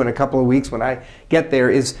go to in a couple of weeks when I get there,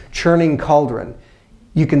 is Churning Cauldron.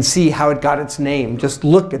 You can see how it got its name. Just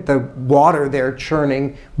look at the water there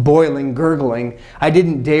churning, boiling, gurgling. I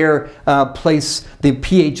didn't dare place the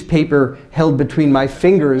pH paper held between my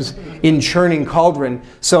fingers in Churning Cauldron,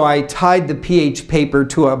 so I tied the pH paper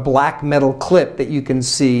to a black metal clip that you can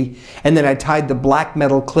see, and then I tied the black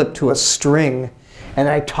metal clip to a string, and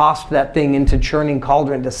I tossed that thing into Churning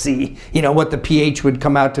Cauldron to see, you know, what the pH would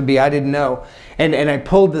come out to be. I didn't know. And I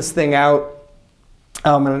pulled this thing out,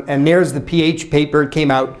 and there's the pH paper. It came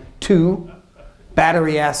out 2,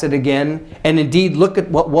 battery acid again, and indeed look at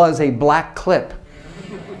what was a black clip.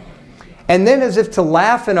 And then, as if to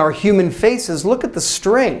laugh in our human faces, look at the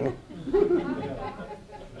string.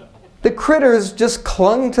 The critters just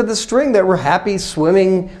clung to the string that were happy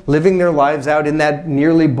swimming, living their lives out in that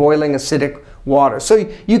nearly boiling acidic water. So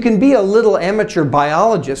you can be a little amateur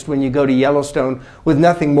biologist when you go to Yellowstone with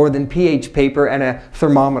nothing more than pH paper and a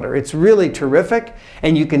thermometer. It's really terrific,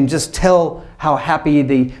 and you can just tell how happy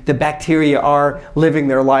the bacteria are living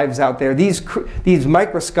their lives out there. These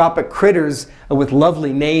microscopic critters with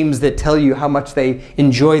lovely names that tell you how much they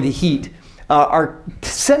enjoy the heat are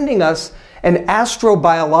sending us an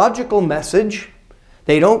astrobiological message.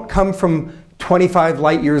 They don't come from 25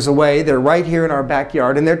 light years away. They're right here in our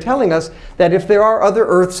backyard, and they're telling us that if there are other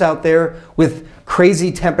Earths out there with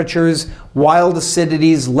crazy temperatures, wild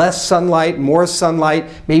acidities, less sunlight, more sunlight,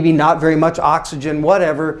 maybe not very much oxygen,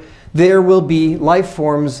 whatever, there will be life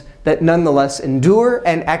forms that nonetheless endure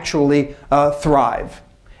and actually thrive.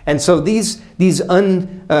 And so these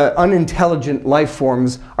unintelligent life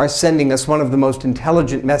forms are sending us one of the most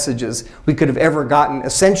intelligent messages we could have ever gotten,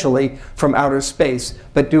 essentially from outer space,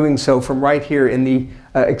 but doing so from right here in the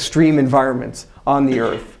extreme environments on the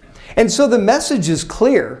Earth. And so the message is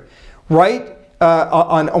clear. Right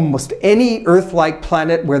on almost any Earth-like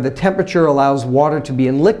planet where the temperature allows water to be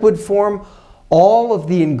in liquid form, all of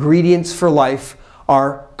the ingredients for life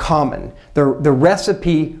are common. The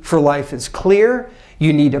recipe for life is clear.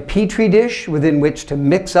 You need a petri dish within which to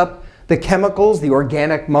mix up the chemicals, the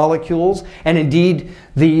organic molecules, and indeed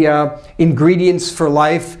the ingredients for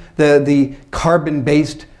life, the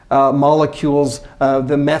carbon-based molecules,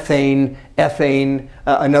 the methane, ethane,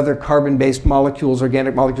 and other carbon-based molecules,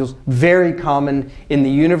 organic molecules, very common in the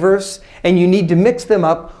universe. And you need to mix them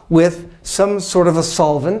up with some sort of a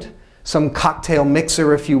solvent, some cocktail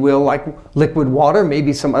mixer, if you will, like liquid water.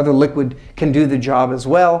 Maybe some other liquid can do the job as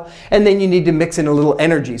well. And then you need to mix in a little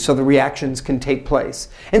energy so the reactions can take place.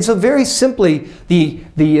 And so very simply,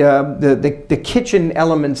 the kitchen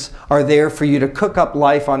elements are there for you to cook up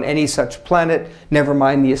life on any such planet, never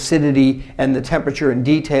mind the acidity and the temperature in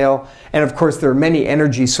detail. And of course, there are many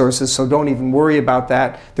energy sources, so don't even worry about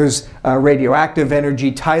that. There's radioactive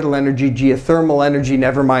energy, tidal energy, geothermal energy,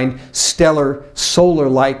 never mind stellar,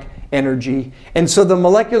 solar-like energy. And so the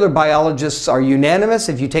molecular biologists are unanimous.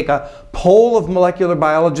 If you take a poll of molecular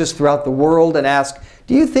biologists throughout the world and ask,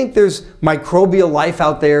 do you think there's microbial life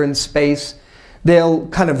out there in space? They'll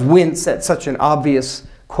kind of wince at such an obvious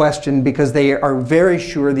question because they are very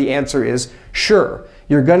sure the answer is sure.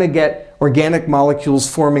 You're going to get organic molecules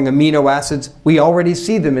forming amino acids. We already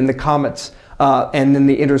see them in the comets and in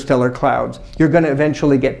the interstellar clouds. You're going to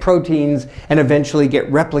eventually get proteins and eventually get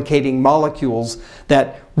replicating molecules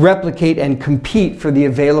that replicate and compete for the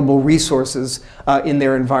available resources in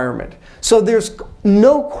their environment. So there's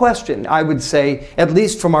no question, I would say, at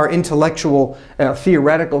least from our intellectual,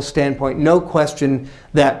 theoretical standpoint, no question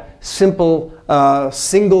that simple,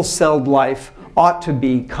 single-celled life ought to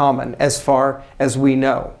be common as far as we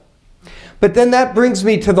know. But then that brings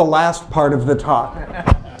me to the last part of the talk,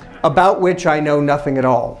 about which I know nothing at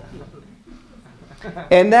all.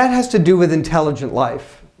 And that has to do with intelligent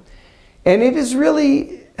life. And it is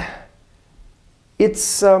really,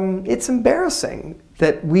 it's embarrassing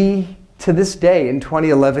that we, to this day in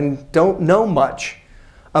 2011, don't know much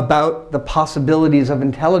about the possibilities of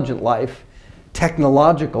intelligent life,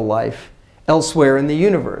 technological life, elsewhere in the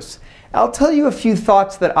universe. I'll tell you a few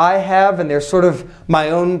thoughts that I have, and they're sort of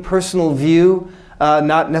my own personal view,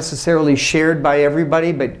 not necessarily shared by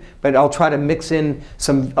everybody, but I'll try to mix in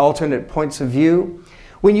some alternate points of view.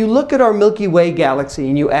 When you look at our Milky Way Galaxy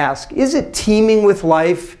and you ask, is it teeming with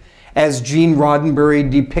life as Gene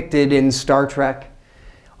Roddenberry depicted in Star Trek?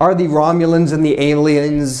 Are the Romulans and the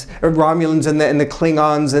aliens, or Romulans and the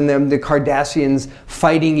Klingons and the Cardassians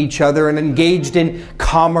fighting each other and engaged in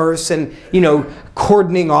commerce and, you know,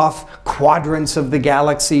 cordoning off quadrants of the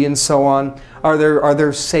galaxy and so on? Are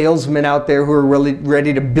there salesmen out there who are really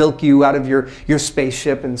ready to bilk you out of your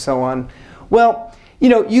spaceship and so on? Well, you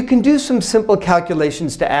know, you can do some simple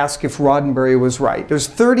calculations to ask if Roddenberry was right. There's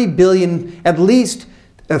 30 billion, at least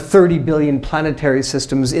 30 billion planetary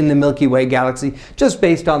systems in the Milky Way Galaxy, just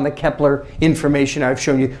based on the Kepler information I've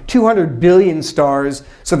shown you. 200 billion stars,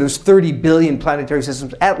 so there's 30 billion planetary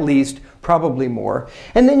systems at least, probably more.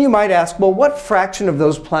 And then you might ask, well, what fraction of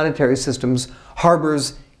those planetary systems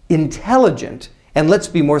harbors intelligent, and let's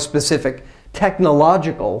be more specific,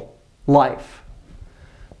 technological life?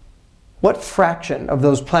 What fraction of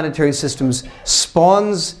those planetary systems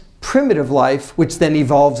spawns primitive life, which then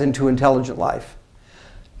evolves into intelligent life?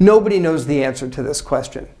 Nobody knows the answer to this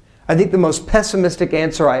question. I think the most pessimistic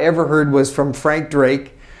answer I ever heard was from Frank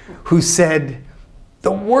Drake, who said,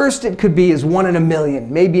 the worst it could be is 1 in a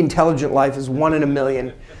million. Maybe intelligent life is 1 in a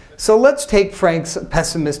million. So let's take Frank's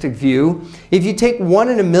pessimistic view. If you take 1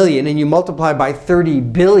 in a million and you multiply by 30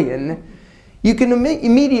 billion, you can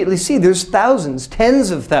immediately see there's thousands, tens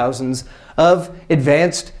of thousands of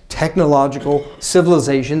advanced technological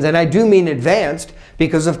civilizations. And I do mean advanced,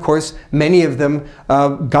 because of course many of them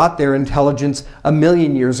got their intelligence 1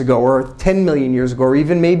 million years ago, or 10 million years ago, or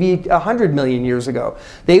even maybe 100 million years ago.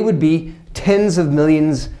 They would be tens of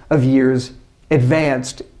millions of years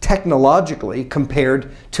advanced technologically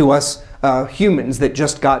compared to us humans that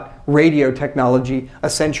just got radio technology a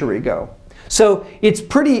century ago. So it's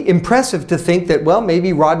pretty impressive to think that, well, maybe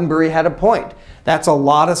Roddenberry had a point. That's a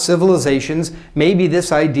lot of civilizations. Maybe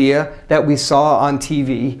this idea that we saw on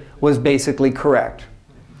TV was basically correct.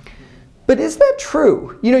 But is that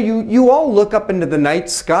true? You know, you all look up into the night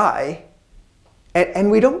sky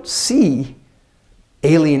and we don't see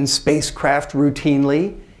alien spacecraft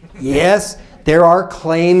routinely. Yes, there are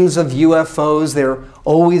claims of UFOs. They're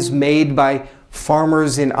always made by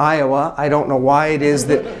farmers in Iowa. I don't know why it is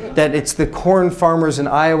that it's the corn farmers in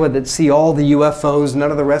Iowa that see all the UFOs.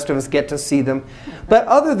 None of the rest of us get to see them. But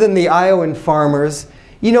other than the Iowan farmers,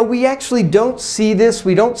 you know, we actually don't see this.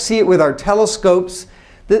 We don't see it with our telescopes.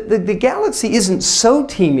 The galaxy isn't so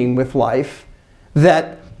teeming with life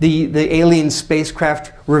that the alien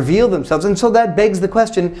spacecraft reveal themselves. And so that begs the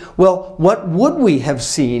question, well, what would we have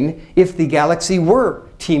seen if the galaxy were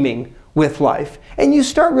teeming with life? And you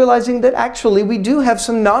start realizing that actually we do have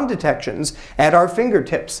some non-detections at our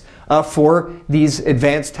fingertips for these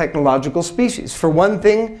advanced technological species. For one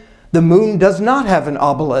thing, the moon does not have an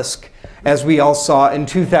obelisk, as we all saw in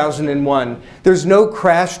 2001. There's no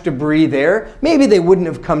crash debris there. Maybe they wouldn't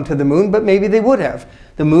have come to the moon, but maybe they would have.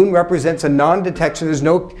 The moon represents a non-detection. There's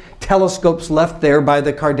no telescopes left there by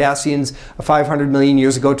the Cardassians 500 million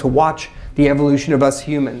years ago to watch the evolution of us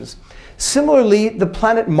humans. Similarly, the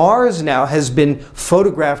planet Mars now has been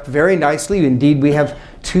photographed very nicely. Indeed, we have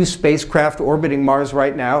 2 spacecraft orbiting Mars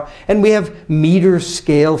right now, and we have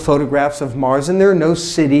meter-scale photographs of Mars, and there are no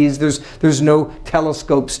cities, there's no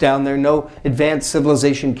telescopes down there, no advanced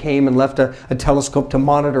civilization came and left a telescope to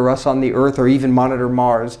monitor us on the Earth or even monitor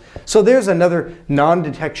Mars. So there's another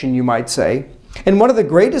non-detection, you might say. And one of the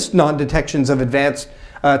greatest non-detections of advanced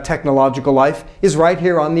technological life is right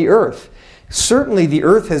here on the Earth. Certainly the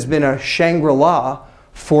Earth has been a Shangri-La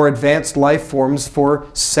for advanced life forms for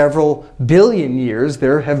several billion years.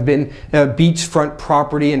 There have been beachfront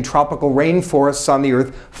property and tropical rainforests on the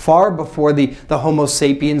Earth far before the Homo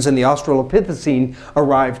sapiens and the Australopithecine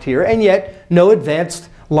arrived here, and yet no advanced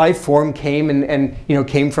life form came and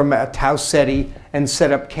came from Tau Ceti and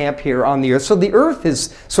set up camp here on the Earth. So the Earth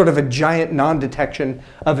is sort of a giant non-detection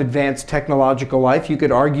of advanced technological life. You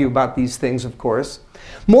could argue about these things, of course.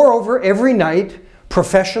 Moreover, every night,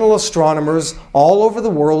 professional astronomers all over the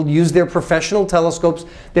world use their professional telescopes.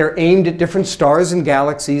 They're aimed at different stars and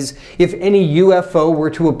galaxies. If any UFO were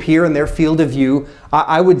to appear in their field of view,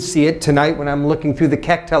 I would see it tonight when I'm looking through the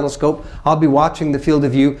Keck telescope. I'll be watching the field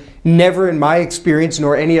of view. Never in my experience,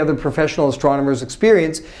 nor any other professional astronomer's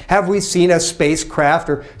experience, have we seen a spacecraft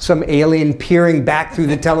or some alien peering back through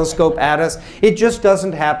the telescope at us. It just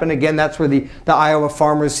doesn't happen. Again, that's where the Iowa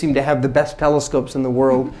farmers seem to have the best telescopes in the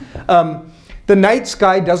world. The night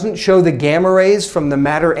sky doesn't show the gamma rays from the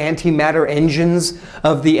matter-antimatter engines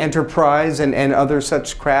of the Enterprise and other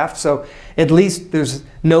such craft, so at least there's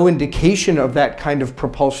no indication of that kind of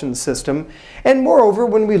propulsion system. And moreover,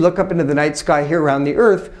 when we look up into the night sky here around the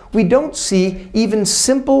Earth, we don't see even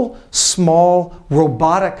simple, small,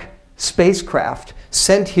 robotic spacecraft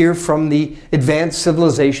sent here from the advanced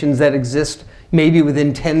civilizations that exist maybe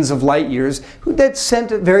within tens of light years, that sent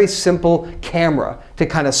a very simple camera to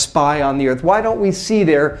kind of spy on the Earth. Why don't we see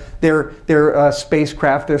their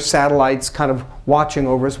spacecraft, their satellites kind of watching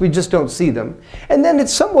over us? We just don't see them. And then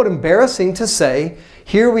it's somewhat embarrassing to say,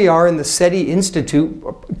 here we are in the SETI Institute,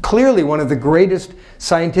 clearly one of the greatest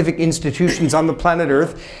scientific institutions on the planet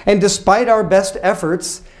Earth, and despite our best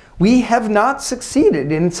efforts, we have not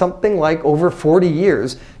succeeded in something like over 40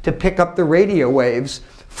 years to pick up the radio waves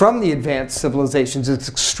from the advanced civilizations. It's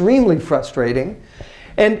extremely frustrating.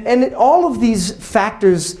 And all of these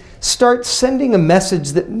factors start sending a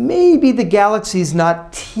message that maybe the galaxy is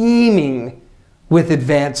not teeming with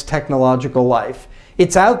advanced technological life.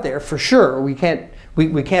 It's out there for sure. We can't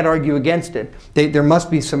argue against it. There must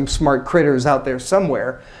be some smart critters out there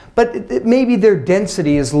somewhere. But maybe their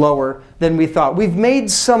density is lower than we thought. We've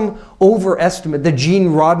made some overestimate. The Gene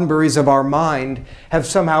Roddenberrys of our mind have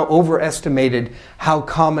somehow overestimated how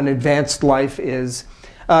common advanced life is.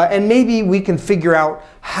 And maybe we can figure out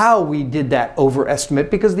how we did that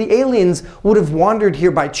overestimate, because the aliens would have wandered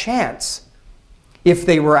here by chance if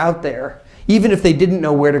they were out there, even if they didn't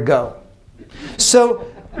know where to go.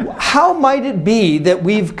 So how might it be that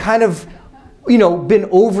we've kind of been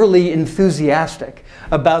overly enthusiastic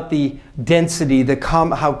about the density,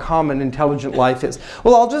 how common intelligent life is?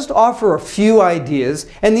 Well, I'll just offer a few ideas,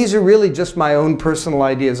 and these are really just my own personal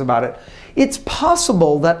ideas about it. It's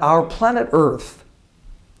possible that our planet Earth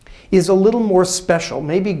is a little more special,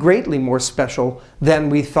 maybe greatly more special than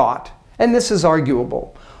we thought. And this is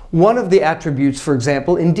arguable. One of the attributes, for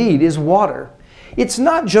example, indeed, is water. It's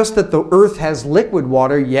not just that the Earth has liquid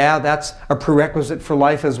water. Yeah, that's a prerequisite for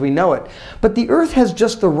life as we know it. But the Earth has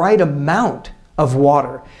just the right amount of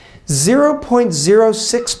water.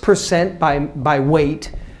 0.06% by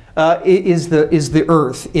weight is the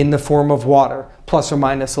Earth in the form of water, plus or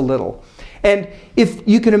minus a little. And if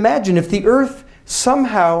you can imagine, if the Earth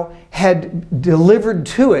somehow had delivered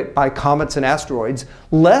to it by comets and asteroids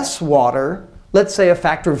less water, let's say a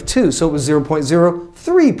factor of 2, so it was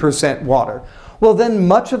 0.03% water, well then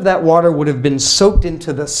much of that water would have been soaked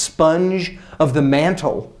into the sponge of the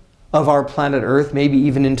mantle of our planet Earth, maybe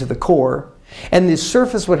even into the core. And the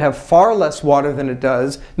surface would have far less water than it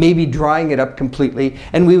does, maybe drying it up completely,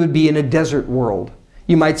 and we would be in a desert world.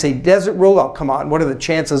 You might say, desert world? Oh, come on, what are the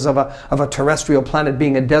chances of a terrestrial planet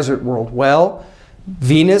being a desert world? Well,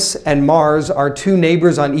 Venus and Mars, our two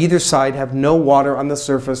neighbors on either side, have no water on the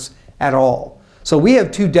surface at all. So we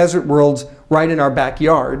have two desert worlds right in our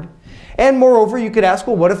backyard. And moreover, you could ask,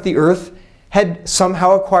 well, what if the Earth had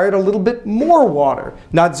somehow acquired a little bit more water?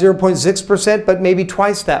 Not 0.6%, but maybe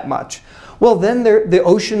twice that much. Well, then the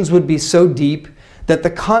oceans would be so deep that the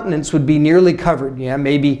continents would be nearly covered. Yeah,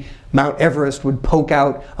 maybe Mount Everest would poke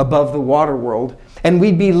out above the water world. And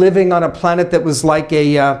we'd be living on a planet that was like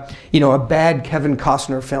a bad Kevin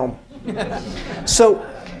Costner film. So,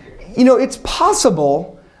 it's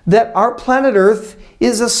possible that our planet Earth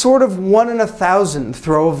is a sort of 1 in 1,000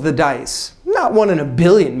 throw of the dice. Not 1 in a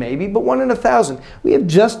billion maybe, but 1 in 1,000. We have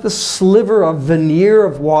just the sliver of veneer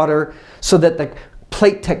of water so that the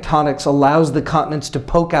plate tectonics allows the continents to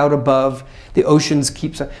poke out above, the oceans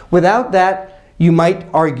keeps. Without that, you might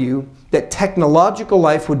argue that technological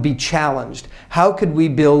life would be challenged. How could we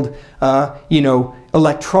build,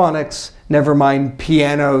 electronics, never mind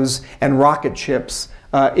pianos and rocket ships,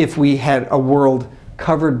 if we had a world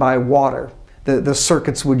covered by water? The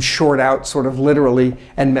circuits would short out sort of literally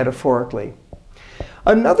and metaphorically.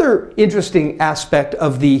 Another interesting aspect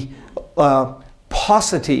of the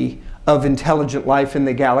paucity of intelligent life in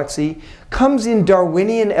the galaxy comes in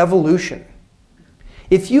Darwinian evolution.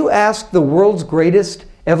 If you ask the world's greatest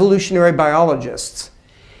evolutionary biologists,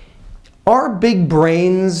 are big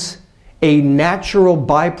brains a natural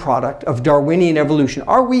byproduct of Darwinian evolution?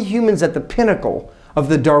 Are we humans at the pinnacle of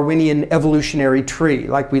the Darwinian evolutionary tree,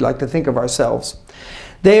 like we like to think of ourselves?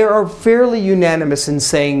 They are fairly unanimous in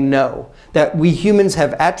saying no, that we humans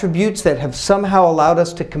have attributes that have somehow allowed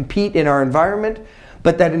us to compete in our environment,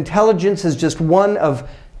 but that intelligence is just one of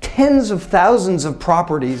tens of thousands of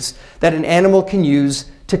properties that an animal can use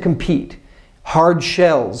to compete. Hard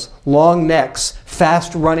shells, long necks,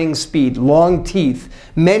 fast running speed, long teeth,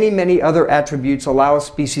 many other attributes allow a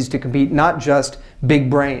species to compete, not just big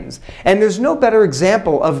brains. And there's no better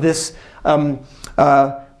example of this,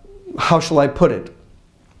 how shall I put it,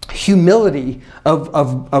 humility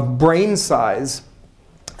of brain size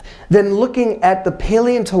than looking at the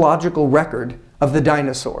paleontological record of the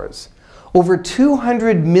dinosaurs. Over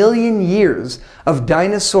 200 million years of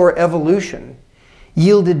dinosaur evolution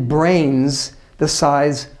yielded brains the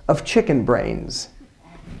size of chicken brains.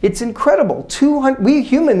 It's incredible. We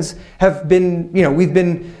humans have been, we've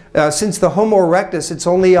been, since the Homo erectus, it's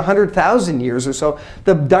only 100,000 years or so.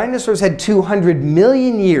 The dinosaurs had 200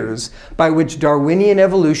 million years by which Darwinian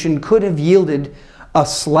evolution could have yielded a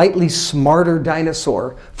slightly smarter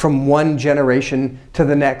dinosaur from one generation to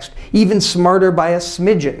the next. Even smarter by a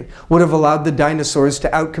smidgen would have allowed the dinosaurs to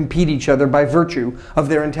outcompete each other by virtue of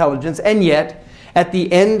their intelligence. And yet, at the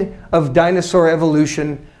end of dinosaur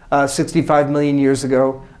evolution, 65 million years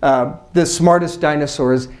ago, the smartest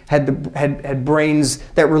dinosaurs had brains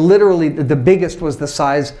that were literally, the biggest was the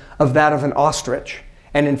size of that of an ostrich.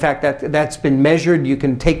 And in fact, that's been measured. You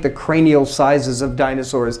can take the cranial sizes of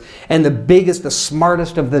dinosaurs. And the biggest, the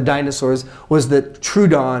smartest of the dinosaurs was the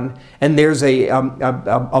Troodon. And there's a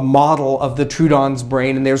model of the Troodon's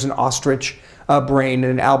brain. And there's an ostrich brain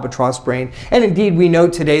and an albatross brain. And indeed, we know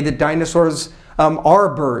today that dinosaurs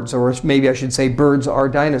are birds, or maybe I should say birds are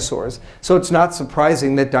dinosaurs. So it's not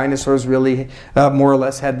surprising that dinosaurs really more or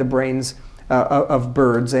less had the brains of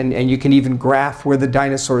birds, and you can even graph where the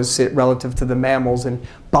dinosaurs sit relative to the mammals, and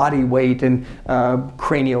body weight and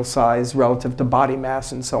cranial size relative to body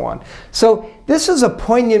mass and so on. So this is a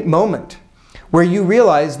poignant moment where you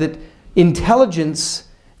realize that intelligence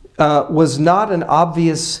was not an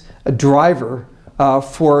obvious driver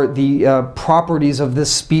for the properties of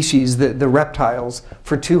this species, the reptiles,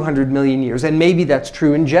 for 200 million years. And maybe that's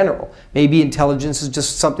true in general. Maybe intelligence is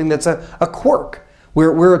just something that's a quirk.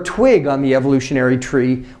 We're a twig on the evolutionary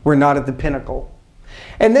tree. We're not at the pinnacle.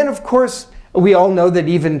 And then, of course, We all know that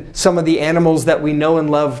even some of the animals that we know and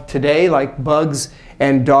love today, like bugs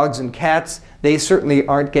and dogs and cats, they certainly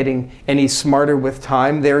aren't getting any smarter with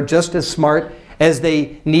time. They're just as smart as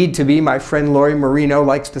they need to be. My friend Lori Marino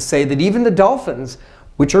likes to say that even the dolphins,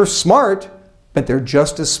 which are smart, but they're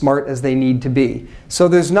just as smart as they need to be. So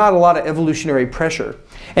there's not a lot of evolutionary pressure.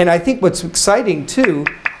 And I think what's exciting too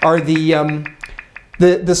are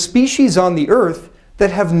the species on the Earth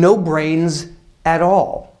that have no brains at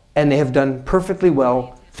all. And they have done perfectly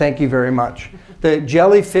well. Thank you very much. The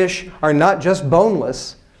jellyfish are not just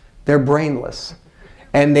boneless, they're brainless.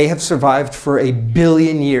 And they have survived for 1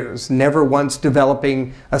 billion years, never once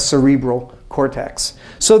developing a cerebral cortex.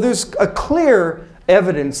 So there's a clear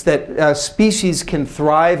evidence that species can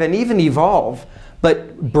thrive and even evolve,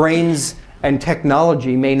 but brains and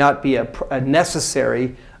technology may not be a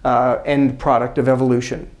necessary end product of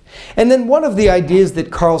evolution. And then one of the ideas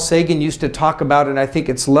that Carl Sagan used to talk about, and I think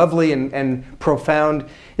it's lovely and profound,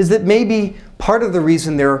 is that maybe part of the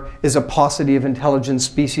reason there is a paucity of intelligent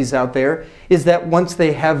species out there is that once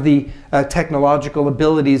they have the technological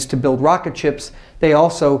abilities to build rocket ships, they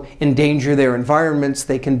also endanger their environments.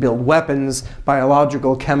 They can build weapons,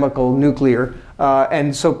 biological, chemical, nuclear,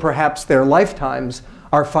 and so perhaps their lifetimes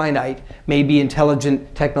are finite. Maybe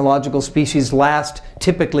intelligent technological species last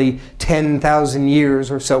typically 10,000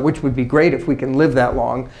 years or so, which would be great if we can live that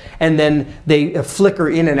long. And then they flicker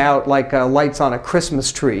in and out like lights on a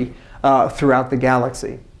Christmas tree throughout the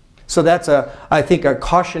galaxy. So that's, I think, a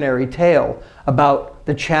cautionary tale about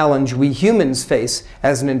the challenge we humans face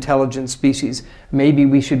as an intelligent species. Maybe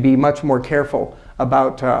we should be much more careful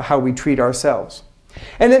about how we treat ourselves.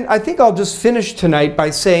 And then I think I'll just finish tonight by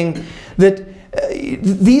saying that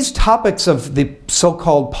these topics of the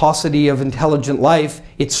so-called paucity of intelligent life,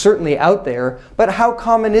 it's certainly out there, but how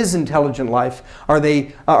common is intelligent life? Are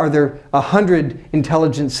there 100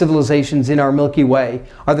 intelligent civilizations in our Milky Way?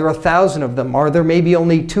 Are there 1,000 of them? Are there maybe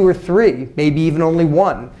only 2 or 3, maybe even only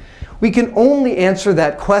 1? We can only answer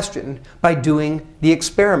that question by doing the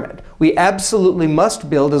experiment. We absolutely must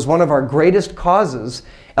build, as one of our greatest causes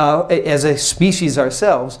as a species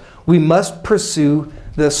ourselves, we must pursue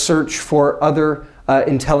the search for other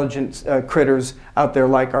intelligent critters out there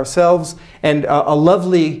like ourselves. And a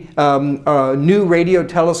lovely new radio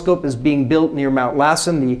telescope is being built near Mount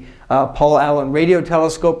Lassen, the Paul Allen Radio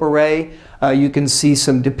Telescope Array. You can see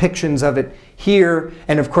some depictions of it here.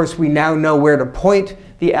 And of course, we now know where to point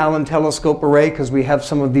the Allen Telescope Array because we have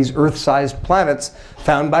some of these Earth-sized planets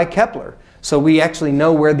found by Kepler. So we actually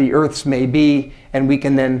know where the Earths may be, and we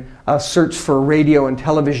can then search for radio and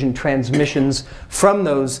television transmissions from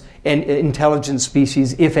those intelligent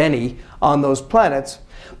species, if any, on those planets.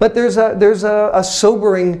 But there's a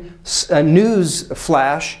sobering news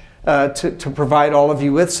flash to provide all of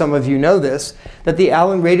you with. Some of you know this, that the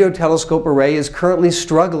Allen Radio Telescope Array is currently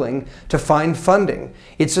struggling to find funding.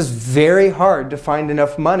 It's just very hard to find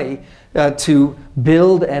enough money to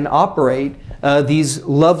build and operate these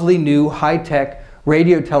lovely new high-tech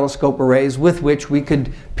radio telescope arrays with which we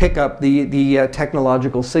could pick up the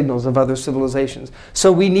technological signals of other civilizations.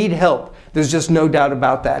 So we need help. There's just no doubt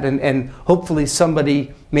about that. And hopefully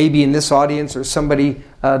somebody, maybe in this audience or somebody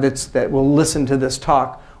that will listen to this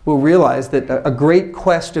talk, will realize that a great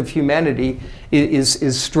quest of humanity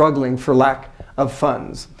is struggling for lack of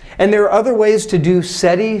funds. And there are other ways to do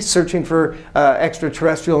SETI, searching for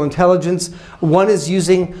extraterrestrial intelligence. One is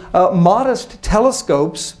using modest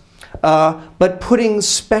telescopes, but putting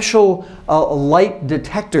special light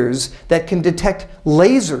detectors that can detect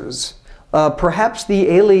lasers. Perhaps the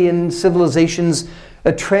alien civilizations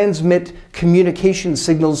transmit communication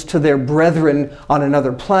signals to their brethren on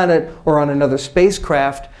another planet or on another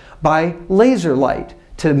spacecraft by laser light,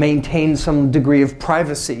 to maintain some degree of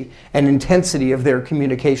privacy and intensity of their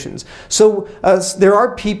communications. So there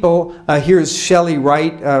are people, here's Shelley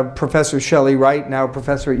Wright, Professor Shelley Wright, now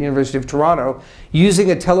professor at University of Toronto,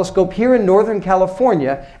 using a telescope here in Northern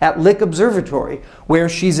California at Lick Observatory, where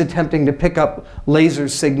she's attempting to pick up laser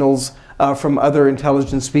signals from other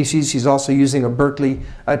intelligent species. She's also using a Berkeley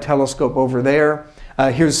telescope over there.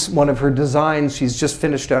 Here's one of her designs. She's just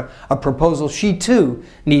finished a proposal. She too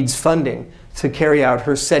needs funding to carry out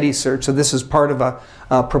her SETI search. So this is part of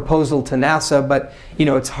a proposal to NASA, but you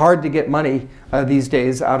know, it's hard to get money these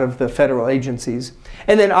days out of the federal agencies.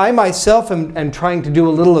 And then I myself am trying to do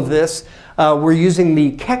a little of this. We're using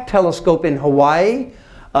the Keck telescope in Hawaii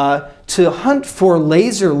to hunt for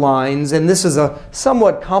laser lines, and this is a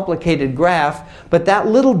somewhat complicated graph, but that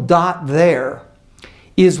little dot there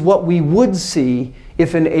is what we would see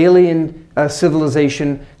if an alien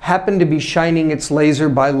civilization happened to be shining its laser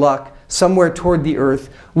by luck somewhere toward the Earth.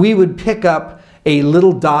 We would pick up a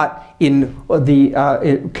little dot in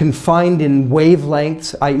confined in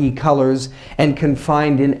wavelengths, i.e. colors, and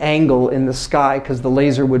confined in angle in the sky, because the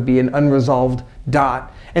laser would be an unresolved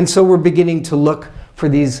dot. And so we're beginning to look for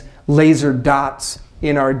these laser dots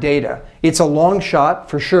in our data. It's a long shot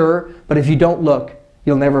for sure, but if you don't look,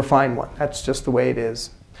 you'll never find one. That's just the way it is.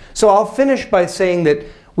 So I'll finish by saying that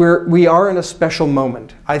we are in a special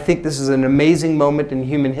moment. I think this is an amazing moment in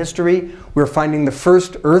human history. We're finding the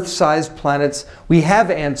first Earth-sized planets. We have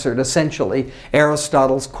answered, essentially,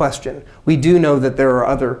 Aristotle's question. We do know that there are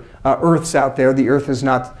other Earths out there. The Earth is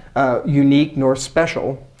not unique nor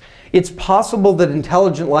special. It's possible that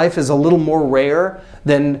intelligent life is a little more rare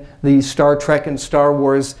than the Star Trek and Star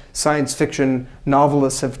Wars science fiction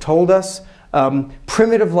novelists have told us.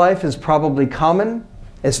 Primitive life is probably common,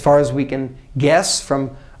 as far as we can guess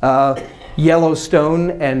from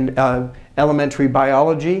Yellowstone and elementary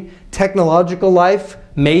biology. Technological life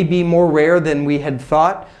may be more rare than we had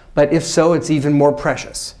thought, but if so, it's even more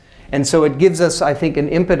precious. And so it gives us, I think, an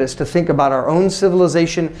impetus to think about our own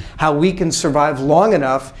civilization, how we can survive long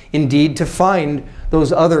enough, indeed, to find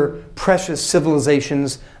those other precious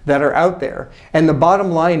civilizations that are out there. And the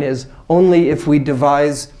bottom line is, only if we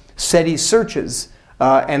devise SETI searches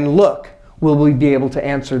and look, will we be able to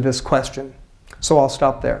answer this question. So I'll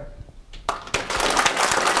stop there.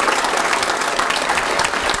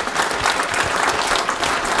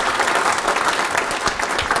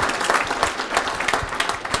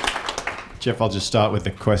 Geoff, I'll just start with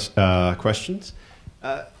the questions.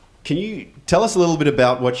 Can you tell us a little bit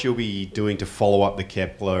about what you'll be doing to follow up the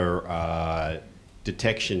Kepler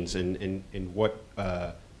detections, and what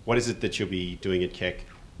is it that you'll be doing at Keck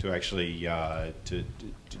to actually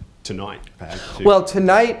tonight, perhaps? Well,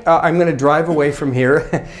 tonight I'm going to drive away from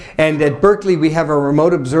here, and at Berkeley we have a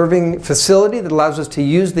remote observing facility that allows us to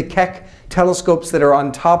use the Keck telescopes that are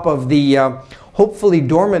on top of the hopefully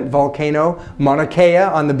dormant volcano, Mauna Kea,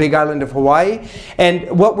 on the big island of Hawaii. And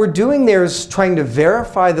what we're doing there is trying to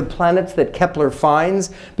verify the planets that Kepler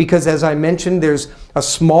finds, because as I mentioned, there's a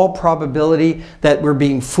small probability that we're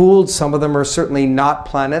being fooled. Some of them are certainly not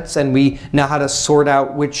planets, and we know how to sort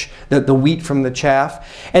out the wheat from the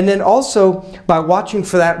chaff. And then also, by watching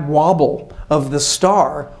for that wobble of the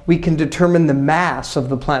star, we can determine the mass of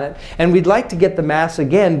the planet. And we'd like to get the mass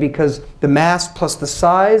again, because the mass plus the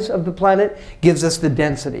size of the planet gives us the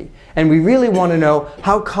density. And we really want to know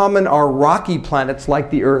how common are rocky planets like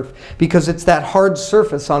the Earth, because it's that hard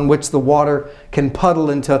surface on which the water can puddle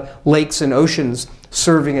into lakes and oceans,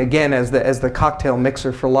 serving again as the cocktail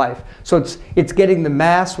mixer for life. So it's getting the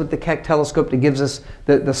mass with the Keck telescope that gives us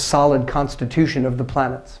the solid constitution of the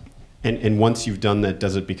planets. And once you've done that,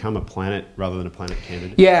 does it become a planet rather than a planet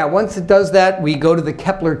candidate? Yeah, once it does that, we go to the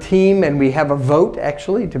Kepler team and we have a vote,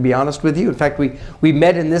 actually, to be honest with you. In fact, we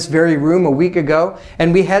met in this very room a week ago,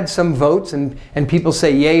 and we had some votes, and people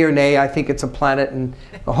say yay or nay, I think it's a planet, and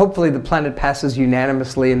hopefully the planet passes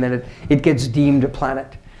unanimously, and then it gets deemed a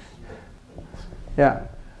planet. Yeah.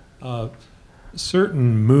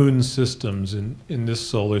 Certain moon systems in this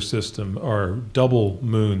solar system are double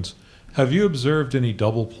moons. Have you observed any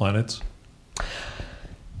double planets?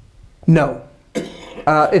 No.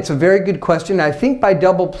 It's a very good question. I think by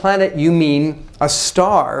double planet you mean a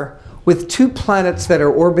star with two planets that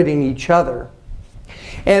are orbiting each other.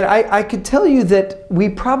 And I could tell you that we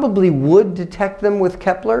probably would detect them with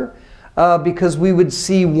Kepler, because we would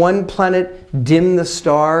see one planet dim the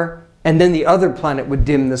star, and then the other planet would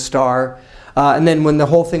dim the star. And then when the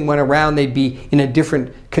whole thing went around, they'd be in a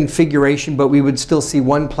different configuration, but we would still see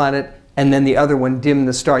one planet and then the other one dim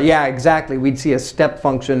the star. Yeah, exactly. We'd see a step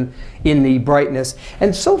function in the brightness.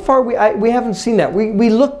 And so far, we haven't seen that. We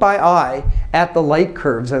look by eye at the light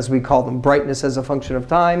curves, as we call them, brightness as a function of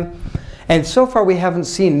time. And so far, we haven't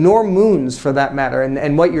seen, nor moons for that matter.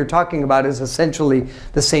 And what you're talking about is essentially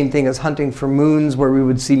the same thing as hunting for moons, where we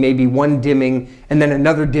would see maybe one dimming and then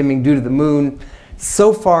another dimming due to the moon.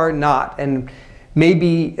 So far, not. And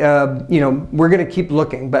maybe, we're going to keep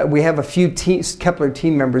looking, but we have a few Kepler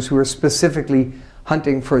team members who are specifically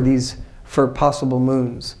hunting for possible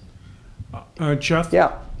moons. Geoff?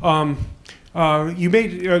 Yeah. You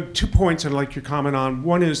made 2 points I'd like your comment on.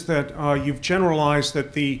 One is that you've generalized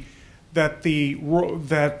that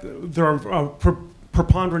there are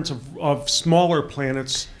preponderance of smaller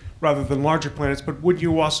planets rather than larger planets, but would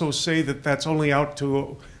you also say that that's only out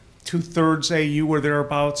to 2/3 AU or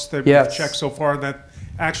thereabouts that Yes. we've checked so far, that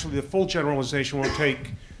actually the full generalization will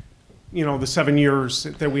take, the 7 years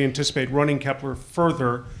that we anticipate running Kepler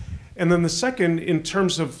further? And then the second, in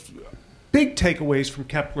terms of big takeaways from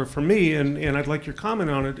Kepler for me, and I'd like your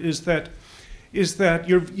comment on it, is that is that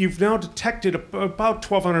you've now detected about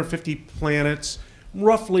 1,250 planets.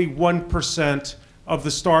 Roughly 1% of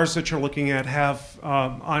the stars that you're looking at have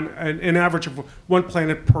on an average of 1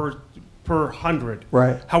 planet per 100.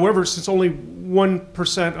 Right. However, since only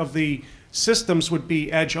 1% of the systems would be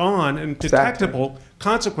edge-on and detectable,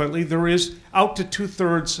 consequently, there is out to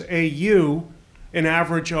 2/3 AU, an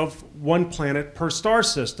average of 1 planet per star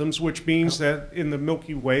systems, which means that in the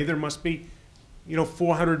Milky Way there must be,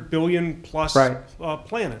 400 billion plus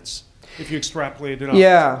planets. If you extrapolate it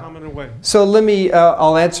out, common away. So let me,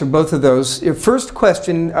 I'll answer both of those. Your first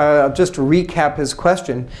question, just to recap his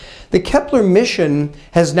question, the Kepler mission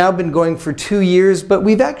has now been going for 2 years, but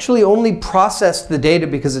we've actually only processed the data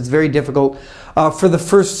because it's very difficult for the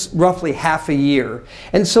first roughly half a year.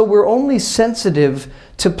 And so we're only sensitive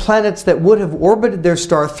to planets that would have orbited their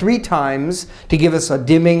star 3 times to give us a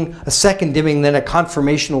dimming, a second dimming, then a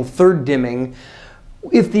conformational third dimming,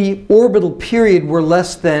 if the orbital period were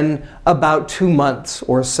less than about 2 months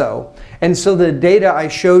or so. And so the data I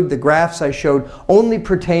showed, the graphs I showed, only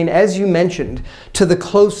pertain, as you mentioned, to the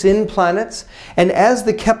close-in planets. And as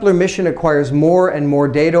the Kepler mission acquires more and more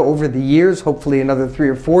data over the years, hopefully another 3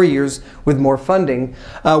 or 4 years with more funding,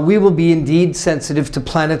 we will be indeed sensitive to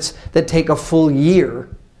planets that take a full year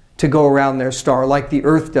to go around their star, like the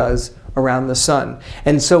Earth does around the sun.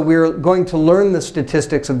 And so we're going to learn the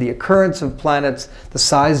statistics of the occurrence of planets, the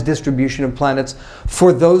size distribution of planets,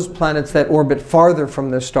 for those planets that orbit farther from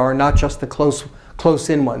their star, not just the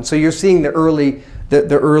close-in ones. So you're seeing the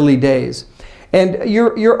early days. And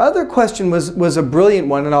your other question was a brilliant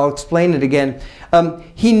one, and I'll explain it again.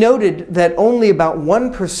 He noted that only about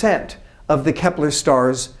 1% of the Kepler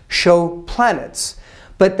stars show planets.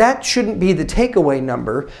 But that shouldn't be the takeaway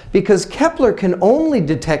number, because Kepler can only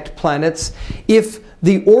detect planets if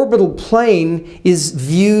the orbital plane is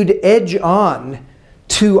viewed edge-on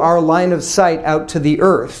to our line of sight out to the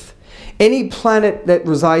Earth. Any planet that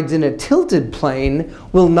resides in a tilted plane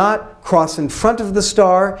will not cross in front of the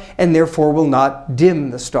star and therefore will not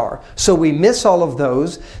dim the star. So we miss all of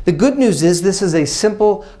those. The good news is this is a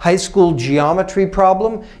simple high school geometry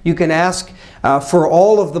problem. You can ask for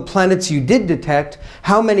all of the planets you did detect,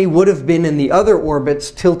 how many would have been in the other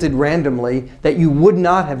orbits tilted randomly that you would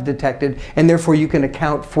not have detected, and therefore you can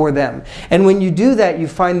account for them. And when you do that, you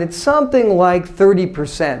find that something like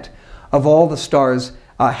 30% of all the stars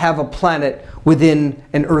have a planet within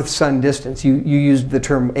an Earth-Sun distance. You used the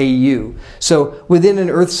term AU. So within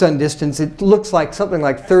an Earth-Sun distance, it looks like something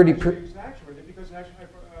like 30%. Exaggerated, because actually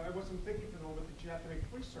I wasn't thinking for the moment that you have to make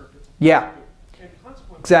 3 circuits. Yeah. And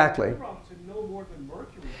consequently, exactly. we're up to no more than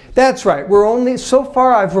Mercury. That's right. We're only, so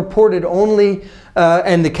far I've reported only,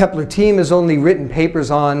 and the Kepler team has only written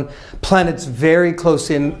papers on planets very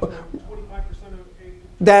close in. 25% of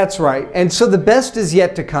That's right. And so the best is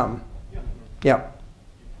yet to come. Yeah.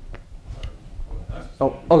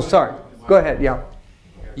 Oh, sorry. Go ahead. Yeah.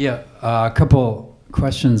 Yeah, a couple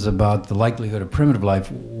questions about the likelihood of primitive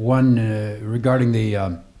life. One regarding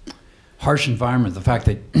the harsh environment, the fact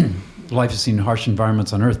that life is seen in harsh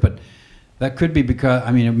environments on Earth, but that could be because,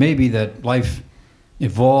 I mean, it may be that life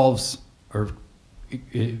evolves or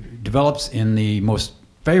it develops in the most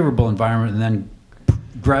favorable environment and then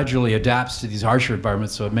gradually adapts to these harsher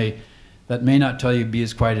environments. So that may not tell you be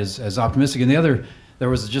quite as optimistic. And the other, there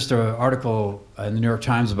was just an article in the New York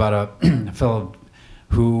Times about a fellow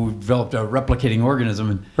who developed a replicating organism.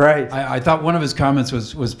 And right. I thought one of his comments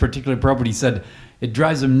was particularly appropriate. He said it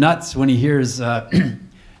drives him nuts when he hears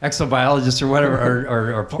exobiologists or whatever,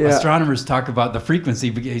 or astronomers talk about the frequency.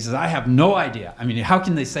 He says, I have no idea. I mean, how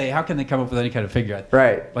can they come up with any kind of figure?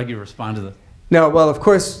 Right. I'd like you to respond to that. No, well, of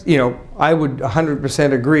course, you know, I would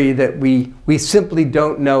 100% agree that we simply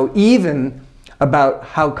don't know even about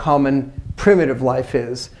how common primitive life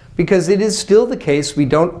is, because it is still the case we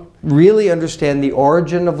don't really understand the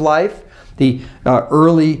origin of life, the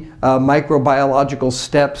early microbiological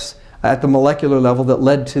steps at the molecular level that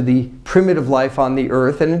led to the primitive life on the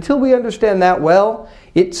Earth. And until we understand that well,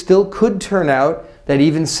 it still could turn out that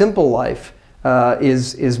even simple life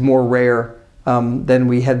is more rare than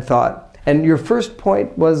we had thought. And your first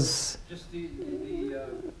point was? Just the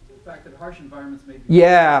fact that harsh environments may be...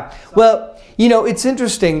 Yeah, well, you know, it's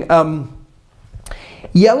interesting.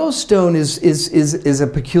 Yellowstone is a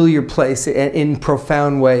peculiar place in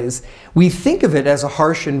profound ways. We think of it as a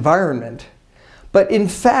harsh environment, but in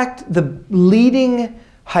fact, the leading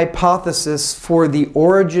hypothesis for the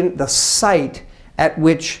origin, the site at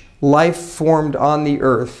which life formed on the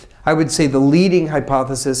Earth, I would say the leading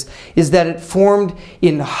hypothesis is that it formed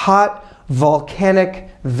in hot volcanic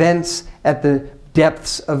vents at the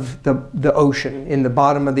depths of the ocean, in the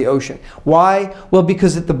bottom of the ocean. Why? Well,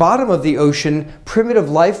 because at the bottom of the ocean, primitive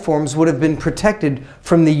life forms would have been protected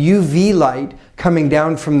from the UV light coming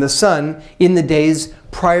down from the sun in the days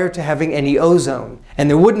prior to having any ozone. And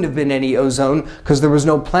there wouldn't have been any ozone because there was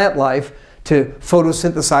no plant life to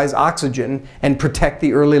photosynthesize oxygen and protect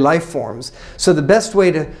the early life forms. So the best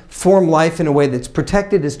way to form life in a way that's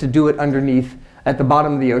protected is to do it underneath at the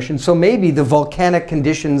bottom of the ocean. So maybe the volcanic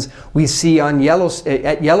conditions we see on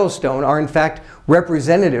at Yellowstone are in fact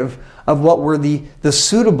representative of what were the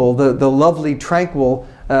suitable, the lovely, tranquil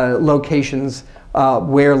locations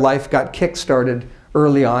where life got kick-started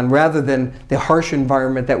early on, rather than the harsh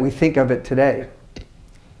environment that we think of it today.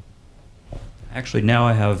 Actually, now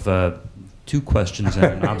I have two questions and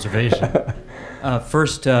an observation.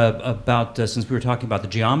 First, about, since we were talking about the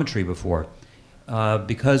geometry before,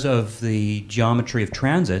 because of the geometry of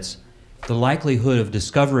transits, the likelihood of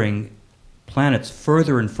discovering planets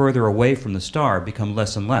further and further away from the star become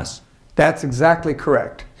less and less. That's exactly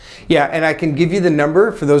correct. Yeah, and I can give you the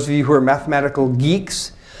number for those of you who are mathematical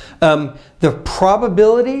geeks. The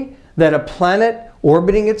probability that a planet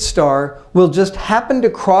orbiting its star will just happen to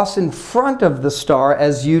cross in front of the star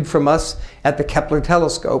as viewed from us at the Kepler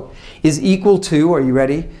telescope is equal to, are you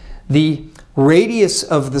ready, the radius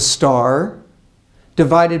of the star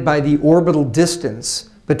divided by the orbital distance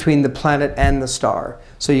between the planet and the star.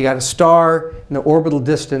 So you got a star and the orbital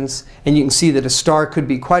distance, and you can see that a star could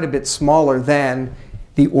be quite a bit smaller than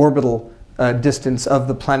the orbital distance of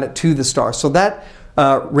the planet to the star. So that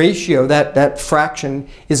ratio, that fraction,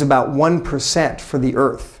 is about 1% for the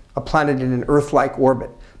Earth, a planet in an Earth-like orbit.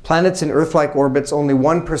 Planets in Earth-like orbits, only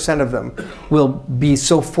 1% of them will be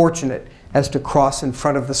so fortunate as to cross in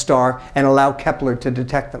front of the star and allow Kepler to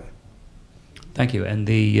detect them. Thank you. And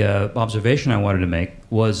the observation I wanted to make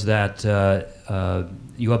was that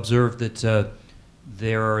you observed that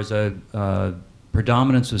there is a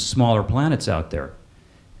predominance of smaller planets out there.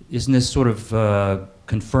 Isn't this sort of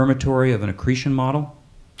confirmatory of an accretion model?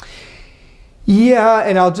 Yeah,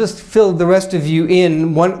 and I'll just fill the rest of you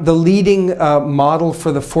in. The leading model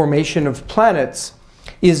for the formation of planets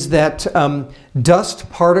is that dust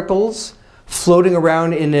particles floating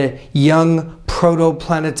around in a young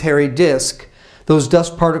protoplanetary disk, those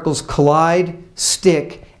dust particles collide,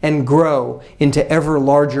 stick, and grow into ever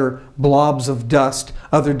larger blobs of dust,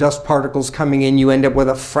 other dust particles coming in. You end up with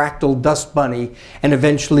a fractal dust bunny, and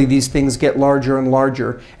eventually these things get larger and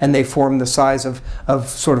larger, and they form the size of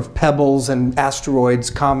sort of pebbles and asteroids,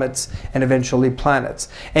 comets, and eventually planets.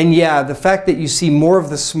 And yeah, the fact that you see more of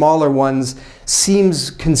the smaller ones seems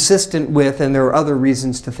consistent with, and there are other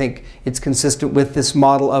reasons to think it's consistent with, this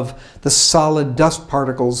model of the solid dust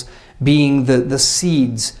particles being the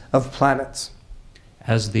seeds of planets.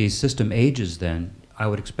 As the system ages, then, I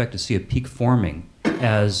would expect to see a peak forming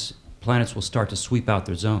as planets will start to sweep out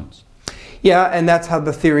their zones. Yeah, and that's how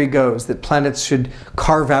the theory goes, that planets should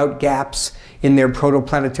carve out gaps in their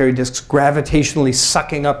protoplanetary disks, gravitationally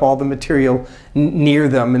sucking up all the material near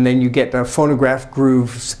them, and then you get phonograph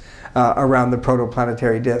grooves around the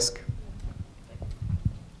protoplanetary disk.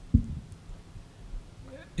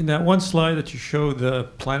 In that one slide that you showed the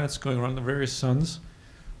planets going around the various suns,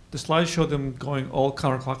 the slides show them going all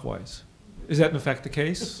counterclockwise. Is that in fact the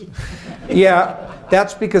case? Yeah,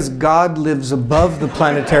 that's because God lives above the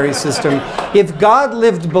planetary system. If God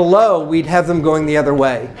lived below, we'd have them going the other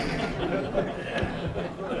way.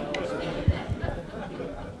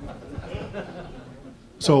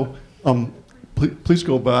 So, please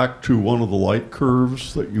go back to one of the light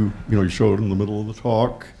curves that you showed in the middle of the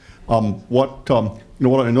talk. What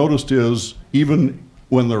I noticed is, even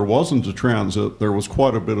when there wasn't a transit, there was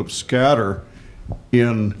quite a bit of scatter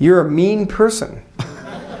in... You're a mean person.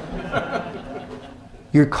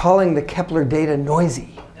 You're calling the Kepler data noisy.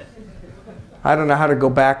 I don't know how to go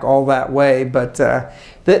back all that way, but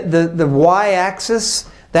the y-axis,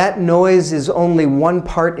 that noise is only 1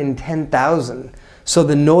 part in 10,000. So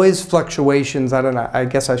the noise fluctuations, I don't know, I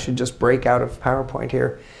guess I should just break out of PowerPoint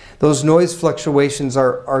here. Those noise fluctuations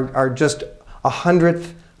are just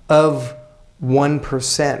 1/100th of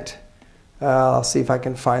 1%. I'll see if I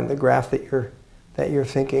can find the graph that you're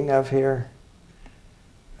thinking of here.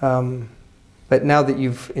 But now that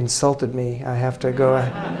you've insulted me, I have to go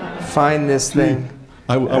find this thing.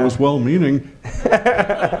 I was well-meaning.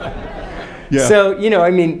 Yeah. So,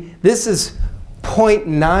 I mean, this is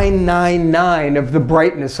 0.999 of the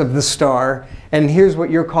brightness of the star, and here's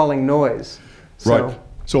what you're calling noise. So. Right.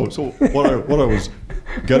 So what I was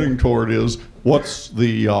getting toward is, what's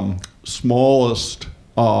the smallest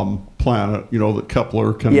planet, you know, that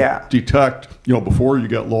Kepler can Yeah. detect, you know, before you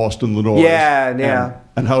get lost in the noise? Yeah.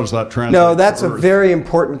 And how does that translate? No, that's to a Earth? very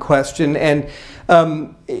important question. And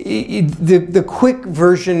the quick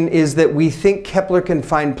version is that we think Kepler can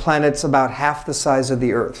find planets about half the size of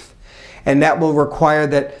the Earth. And that will require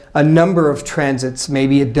that a number of transits,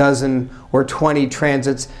 maybe a dozen or 20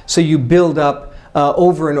 transits, so you build up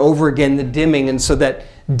over and over again the dimming, and so that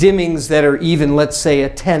dimmings that are even, let's say, a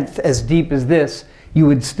tenth as deep as this, you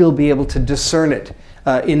would still be able to discern it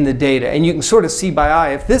in the data. And you can sort of see by eye,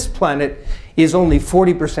 if this planet is only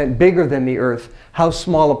 40% bigger than the Earth, how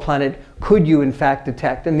small a planet could you in fact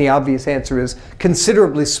detect? And the obvious answer is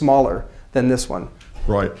considerably smaller than this one.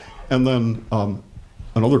 Right. And then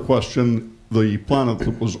another question, the planet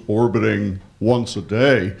that was orbiting once a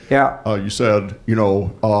day, you said, you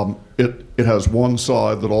know, it has one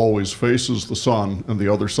side that always faces the sun and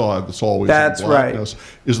the other side that's always in blackness. Right.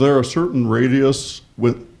 Is there a certain radius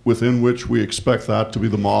within which we expect that to be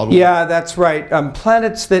the model? Yeah, that's right.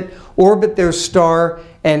 Planets that orbit their star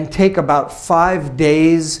and take about 5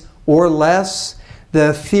 days or less,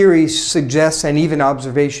 the theory suggests, and even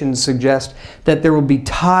observations suggest, that there will be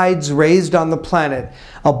tides raised on the planet,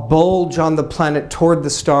 a bulge on the planet toward the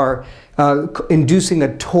star, inducing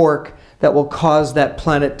a torque that will cause that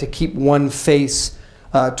planet to keep one face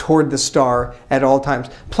toward the star at all times.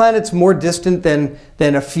 Planets more distant than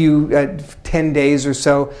a few 10 days or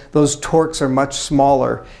so, those torques are much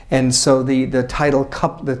smaller, and so the tidal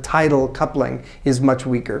coupling is much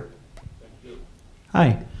weaker.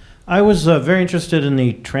 Hi. I was very interested in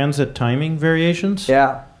the transit timing variations.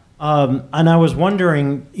 Yeah. And I was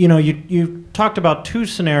wondering, you know, you talked about two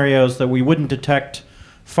scenarios that we wouldn't detect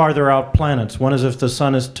farther out planets. One is if the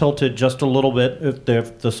sun is tilted just a little bit,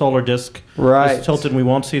 if the solar disk is tilted, we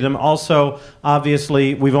won't see them. Also,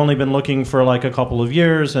 obviously, we've only been looking for like a couple of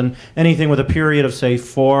years, and anything with a period of, say,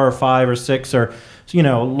 4 or 5 or 6 or, you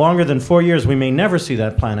know, longer than 4 years, we may never see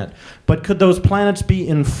that planet. But could those planets be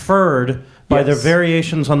inferred by their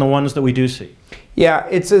variations on the ones that we do see? Yeah,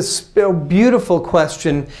 it's a beautiful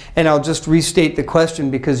question, and I'll just restate the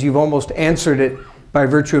question because you've almost answered it by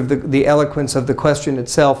virtue of the eloquence of the question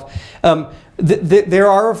itself. There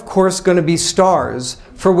are, of course, going to be stars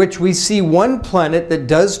for which we see one planet that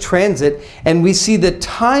does transit, and we see the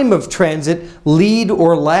time of transit lead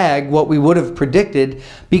or lag what we would have predicted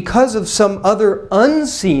because of some other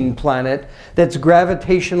unseen planet that's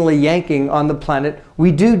gravitationally yanking on the planet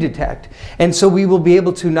we do detect. And so we will be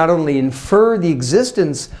able to not only infer the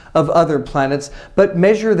existence of other planets, but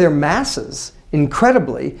measure their masses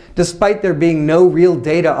incredibly, despite there being no real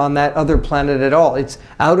data on that other planet at all. It's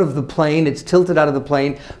out of the plane, it's tilted out of the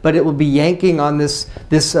plane, but it will be yanking on this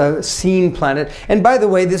seen planet. And by the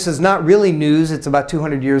way, this is not really news, it's about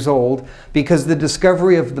 200 years old, because the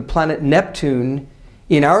discovery of the planet Neptune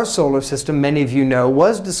in our solar system, many of you know,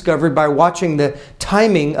 was discovered by watching the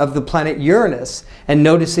timing of the planet Uranus and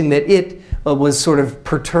noticing that it was sort of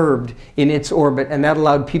perturbed in its orbit, and that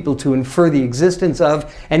allowed people to infer the existence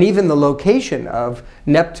of and even the location of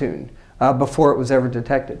Neptune before it was ever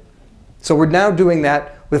detected. So we're now doing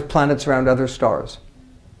that with planets around other stars.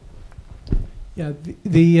 Yeah,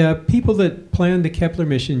 the people that planned the Kepler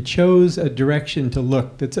mission chose a direction to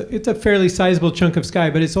look. It's a fairly sizable chunk of sky,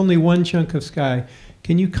 but it's only one chunk of sky.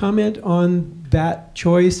 Can you comment on that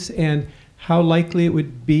choice and how likely it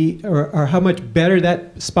would be, or how much better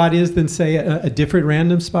that spot is than, say, a different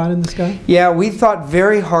random spot in the sky? Yeah, we thought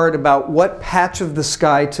very hard about what patch of the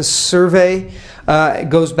sky to survey. It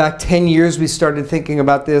goes back 10 years we started thinking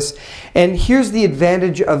about this. And here's the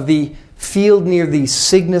advantage of the field near the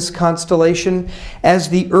Cygnus constellation. As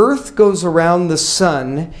the Earth goes around the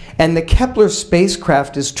Sun and the Kepler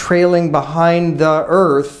spacecraft is trailing behind the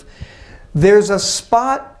Earth, there's a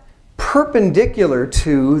spot perpendicular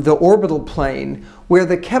to the orbital plane where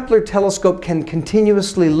the Kepler telescope can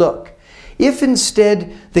continuously look. If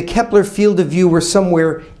instead the Kepler field of view were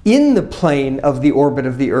somewhere in the plane of the orbit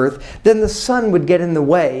of the Earth, then the sun would get in the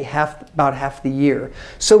way about half the year.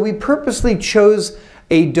 So we purposely chose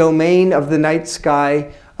a domain of the night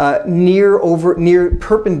sky near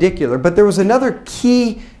perpendicular. But there was another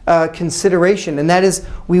key consideration, and that is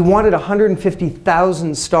we wanted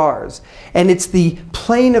 150,000 stars. And it's the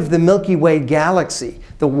plane of the Milky Way Galaxy,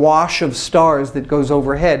 the wash of stars that goes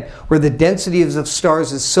overhead, where the density of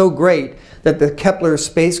stars is so great that the Kepler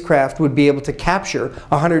spacecraft would be able to capture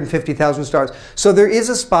 150,000 stars. So there is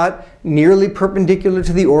a spot nearly perpendicular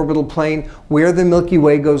to the orbital plane where the Milky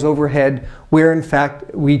Way goes overhead, where in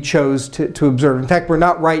fact we chose to observe. In fact, we're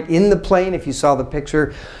not right in the plane, if you saw the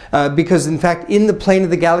picture, because in fact in the plane of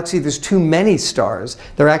the galaxy there's too many stars.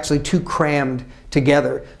 They're actually too crammed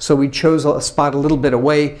together. So we chose a spot a little bit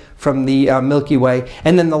away from the Milky Way.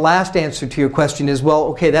 And then the last answer to your question is, well,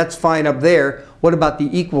 okay, that's fine up there. What about the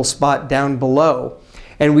equal spot down below?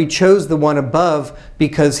 And we chose the one above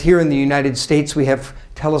because here in the United States we have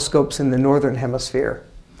telescopes in the northern hemisphere.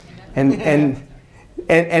 And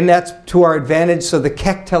that's to our advantage. So the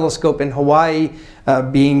Keck telescope in Hawaii,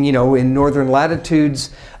 being in northern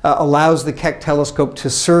latitudes, allows the Keck telescope to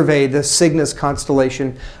survey the Cygnus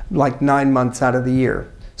constellation like 9 months out of the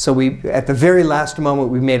year. So at the very last moment,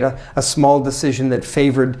 we made a small decision that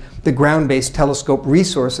favored the ground-based telescope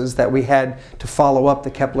resources that we had to follow up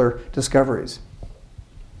the Kepler discoveries.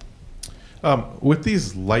 With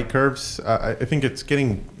these light curves, I think it's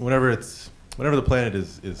getting, whenever the planet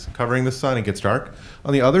is covering the sun, it gets dark.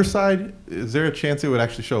 On the other side, is there a chance it would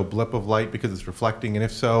actually show a blip of light because it's reflecting? And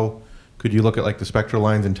if so, could you look at like the spectral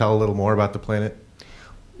lines and tell a little more about the planet?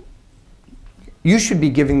 You should be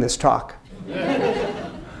giving this talk.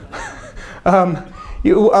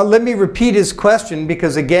 Let me repeat his question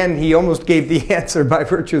because, again, he almost gave the answer by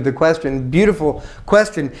virtue of the question. Beautiful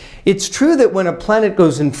question. It's true that when a planet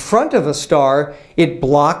goes in front of a star, it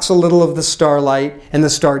blocks a little of the starlight and the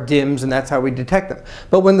star dims, and that's how we detect them.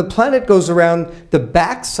 But when the planet goes around the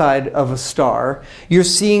backside of a star, you're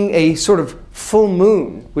seeing a sort of full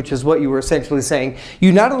moon, which is what you were essentially saying.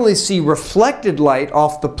 You not only see reflected light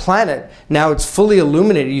off the planet, now it's fully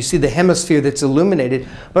illuminated, you see the hemisphere that's illuminated,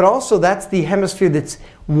 but also that's the hemisphere that's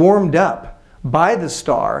warmed up by the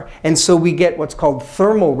star, and so we get what's called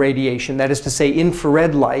thermal radiation, that is to say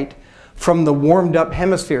infrared light, from the warmed up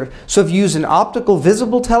hemisphere. So if you use an optical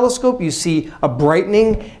visible telescope, you see a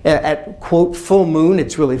brightening at, quote, full moon.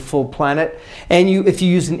 It's really full planet. And if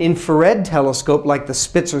you use an infrared telescope, like the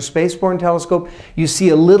Spitzer space-borne telescope, you see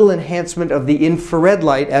a little enhancement of the infrared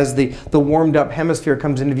light as the warmed up hemisphere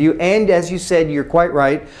comes into view. And as you said, you're quite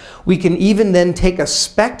right, we can even then take a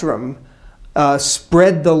spectrum,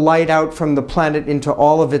 spread the light out from the planet into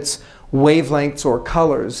all of its wavelengths or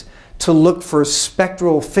colors, to look for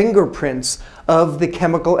spectral fingerprints of the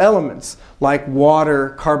chemical elements like water,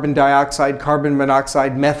 carbon dioxide, carbon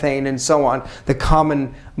monoxide, methane, and so on, the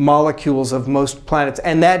common molecules of most planets.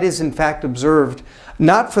 And that is in fact observed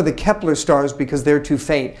not for the Kepler stars because they're too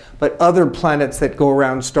faint, but other planets that go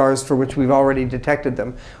around stars for which we've already detected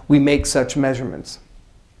them. We make such measurements.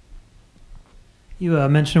 You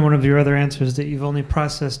mentioned in one of your other answers that you've only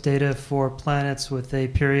processed data for planets with a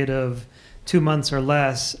period of 2 months or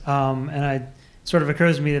less, and it sort of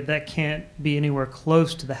occurs to me that can't be anywhere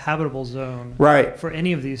close to the habitable zone for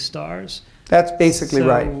any of these stars. That's basically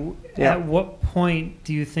right. Yeah. At what point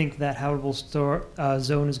do you think that habitable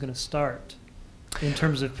zone is going to start in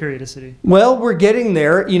terms of periodicity? Well, we're getting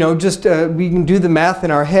there. We can do the math in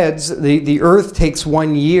our heads. The Earth takes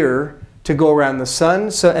 1 year to go around the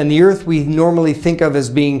sun, and the Earth we normally think of as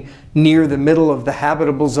being near the middle of the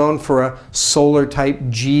habitable zone for a solar type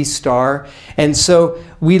G star. And so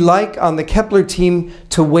we like on the Kepler team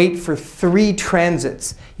to wait for 3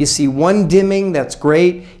 transits. You see one dimming, that's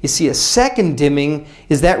great. You see a second dimming,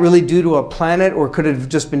 is that really due to a planet or could it have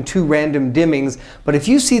just been 2 random dimmings? But if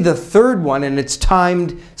you see the third one and it's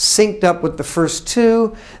timed, synced up with the first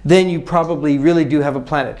 2, then you probably really do have a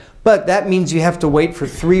planet. But that means you have to wait for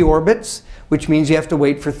 3 orbits, which means you have to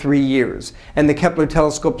wait for 3 years. And the Kepler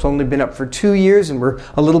telescope's only been up for 2 years, and we're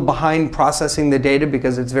a little behind processing the data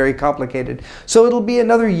because it's very complicated. So it'll be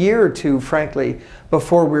another year or 2, frankly,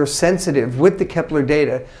 before we're sensitive with the Kepler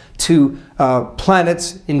data to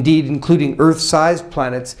planets, indeed including Earth-sized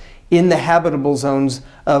planets, in the habitable zones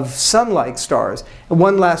of sun-like stars. And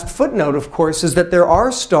one last footnote, of course, is that there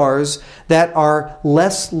are stars that are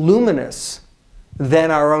less luminous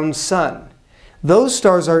than our own sun. Those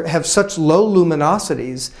stars have such low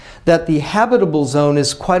luminosities that the habitable zone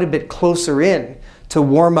is quite a bit closer in to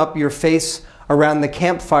warm up your face around the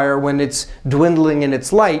campfire when it's dwindling in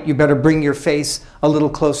its light. You better bring your face a little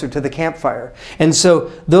closer to the campfire. And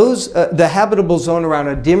so the habitable zone around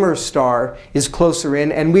a dimmer star is closer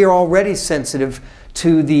in, and we are already sensitive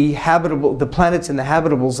to the planets in the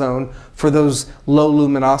habitable zone for those low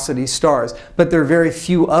luminosity stars. But there are very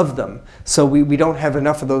few of them, so we don't have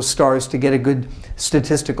enough of those stars to get a good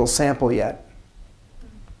statistical sample yet.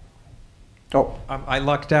 Oh. I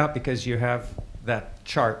lucked out because you have that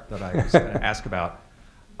chart that I was going to ask about.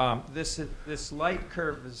 This light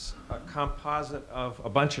curve is a composite of a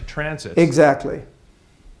bunch of transits. Exactly.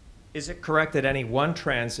 Is it correct that any one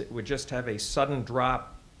transit would just have a sudden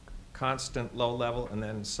drop, constant low level, and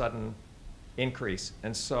then sudden increase?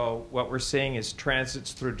 And so what we're seeing is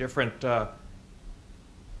transits through different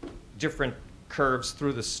curves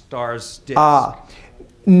through the star's disk.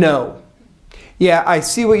 No. Yeah, I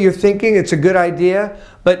see what you're thinking. It's a good idea.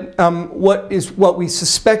 But what we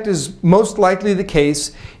suspect is most likely the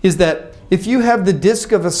case is that if you have the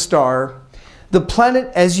disk of a star, the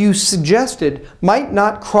planet, as you suggested, might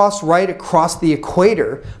not cross right across the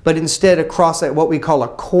equator, but instead across at what we call a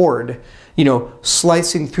chord, you know,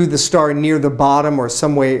 slicing through the star near the bottom or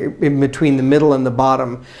somewhere in between the middle and the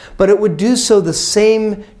bottom. But it would do so the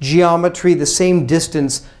same geometry, the same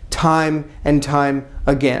distance, time and time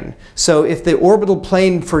again. So if the orbital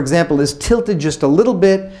plane, for example, is tilted just a little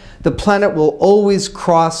bit, the planet will always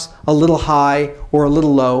cross a little high or a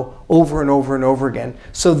little low over and over and over again.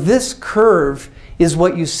 So this curve is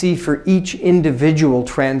what you see for each individual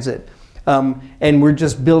transit. And we're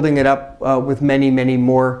just building it up with many, many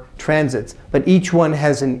more transits. But each one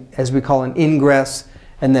has an, as we call, an ingress,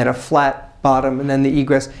 and then a flat bottom, and then the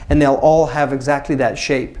egress, and they'll all have exactly that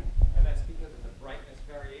shape. And that's because of the brightness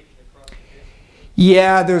variation across the disk?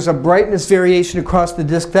 Yeah, there's a brightness variation across the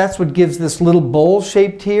disk. That's what gives this little bowl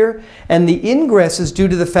shaped here. And the ingress is due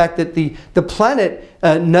to the fact that the planet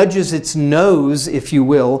nudges its nose, if you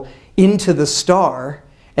will, into the star,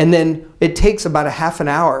 and then it takes about a half an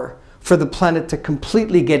hour for the planet to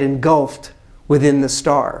completely get engulfed within the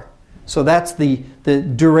star. So that's the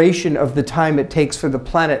duration of the time it takes for the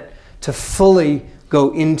planet to fully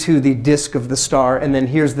go into the disk of the star, and then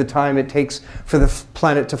here's the time it takes for the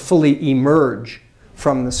planet to fully emerge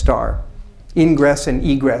from the star. Ingress and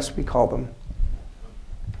egress, we call them.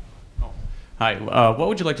 Hi, what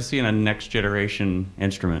would you like to see in a next generation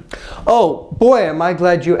instrument? Oh, boy, am I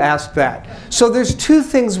glad you asked that. So there's two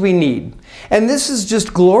things we need. And this is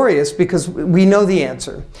just glorious because we know the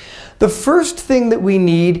answer. The first thing that we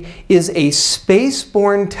need is a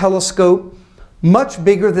space-borne telescope, much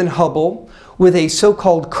bigger than Hubble, with a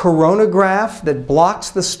so-called coronagraph that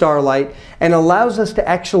blocks the starlight and allows us to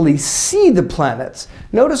actually see the planets.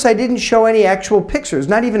 Notice I didn't show any actual pictures,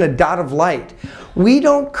 not even a dot of light. We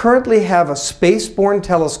don't currently have a space-borne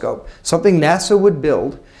telescope, something NASA would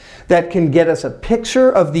build, that can get us a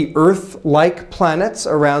picture of the Earth-like planets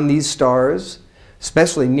around these stars,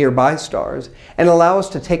 especially nearby stars, and allow us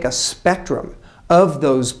to take a spectrum of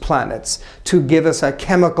those planets to give us a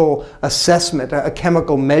chemical assessment, a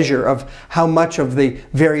chemical measure of how much of the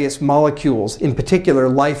various molecules, in particular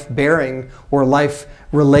life-bearing or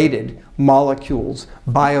life-related molecules,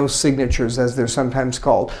 biosignatures as they're sometimes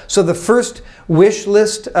called. So the first wish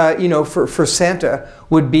list for Santa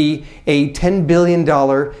would be a $10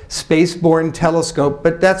 billion space-borne telescope,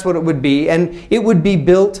 but that's what it would be. And it would be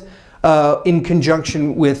built in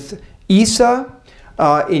conjunction with ESA,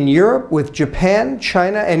 in Europe, with Japan,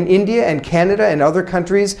 China, and India, and Canada, and other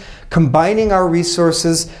countries, combining our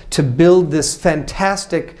resources to build this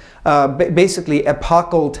fantastic, basically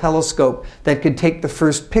epochal telescope that could take the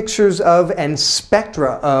first pictures of and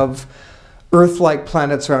spectra of Earth-like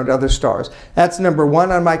planets around other stars. That's number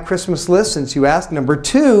one on my Christmas list, since you asked. Number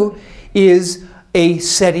two is a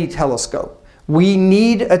SETI telescope. We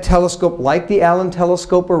need a telescope like the Allen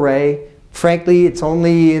Telescope Array. Frankly, it's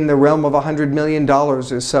only in the realm of $100 million or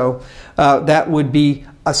so. That would be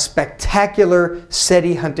a spectacular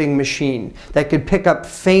SETI hunting machine that could pick up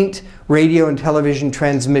faint radio and television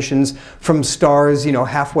transmissions from stars,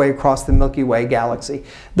 halfway across the Milky Way Galaxy.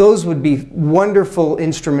 Those would be wonderful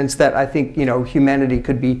instruments that I think, humanity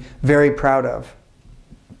could be very proud of.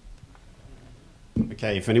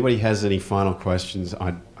 Okay, if anybody has any final questions,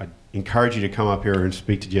 I'd encourage you to come up here and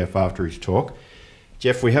speak to Geoff after his talk.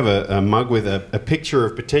 Geoff, we have a mug with a picture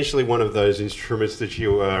of potentially one of those instruments that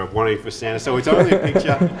you are wanting for Santa. So it's only a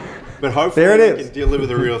picture, but hopefully we can deliver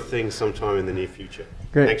the real thing sometime in the near future.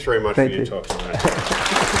 Great. Thanks very much for your talk tonight.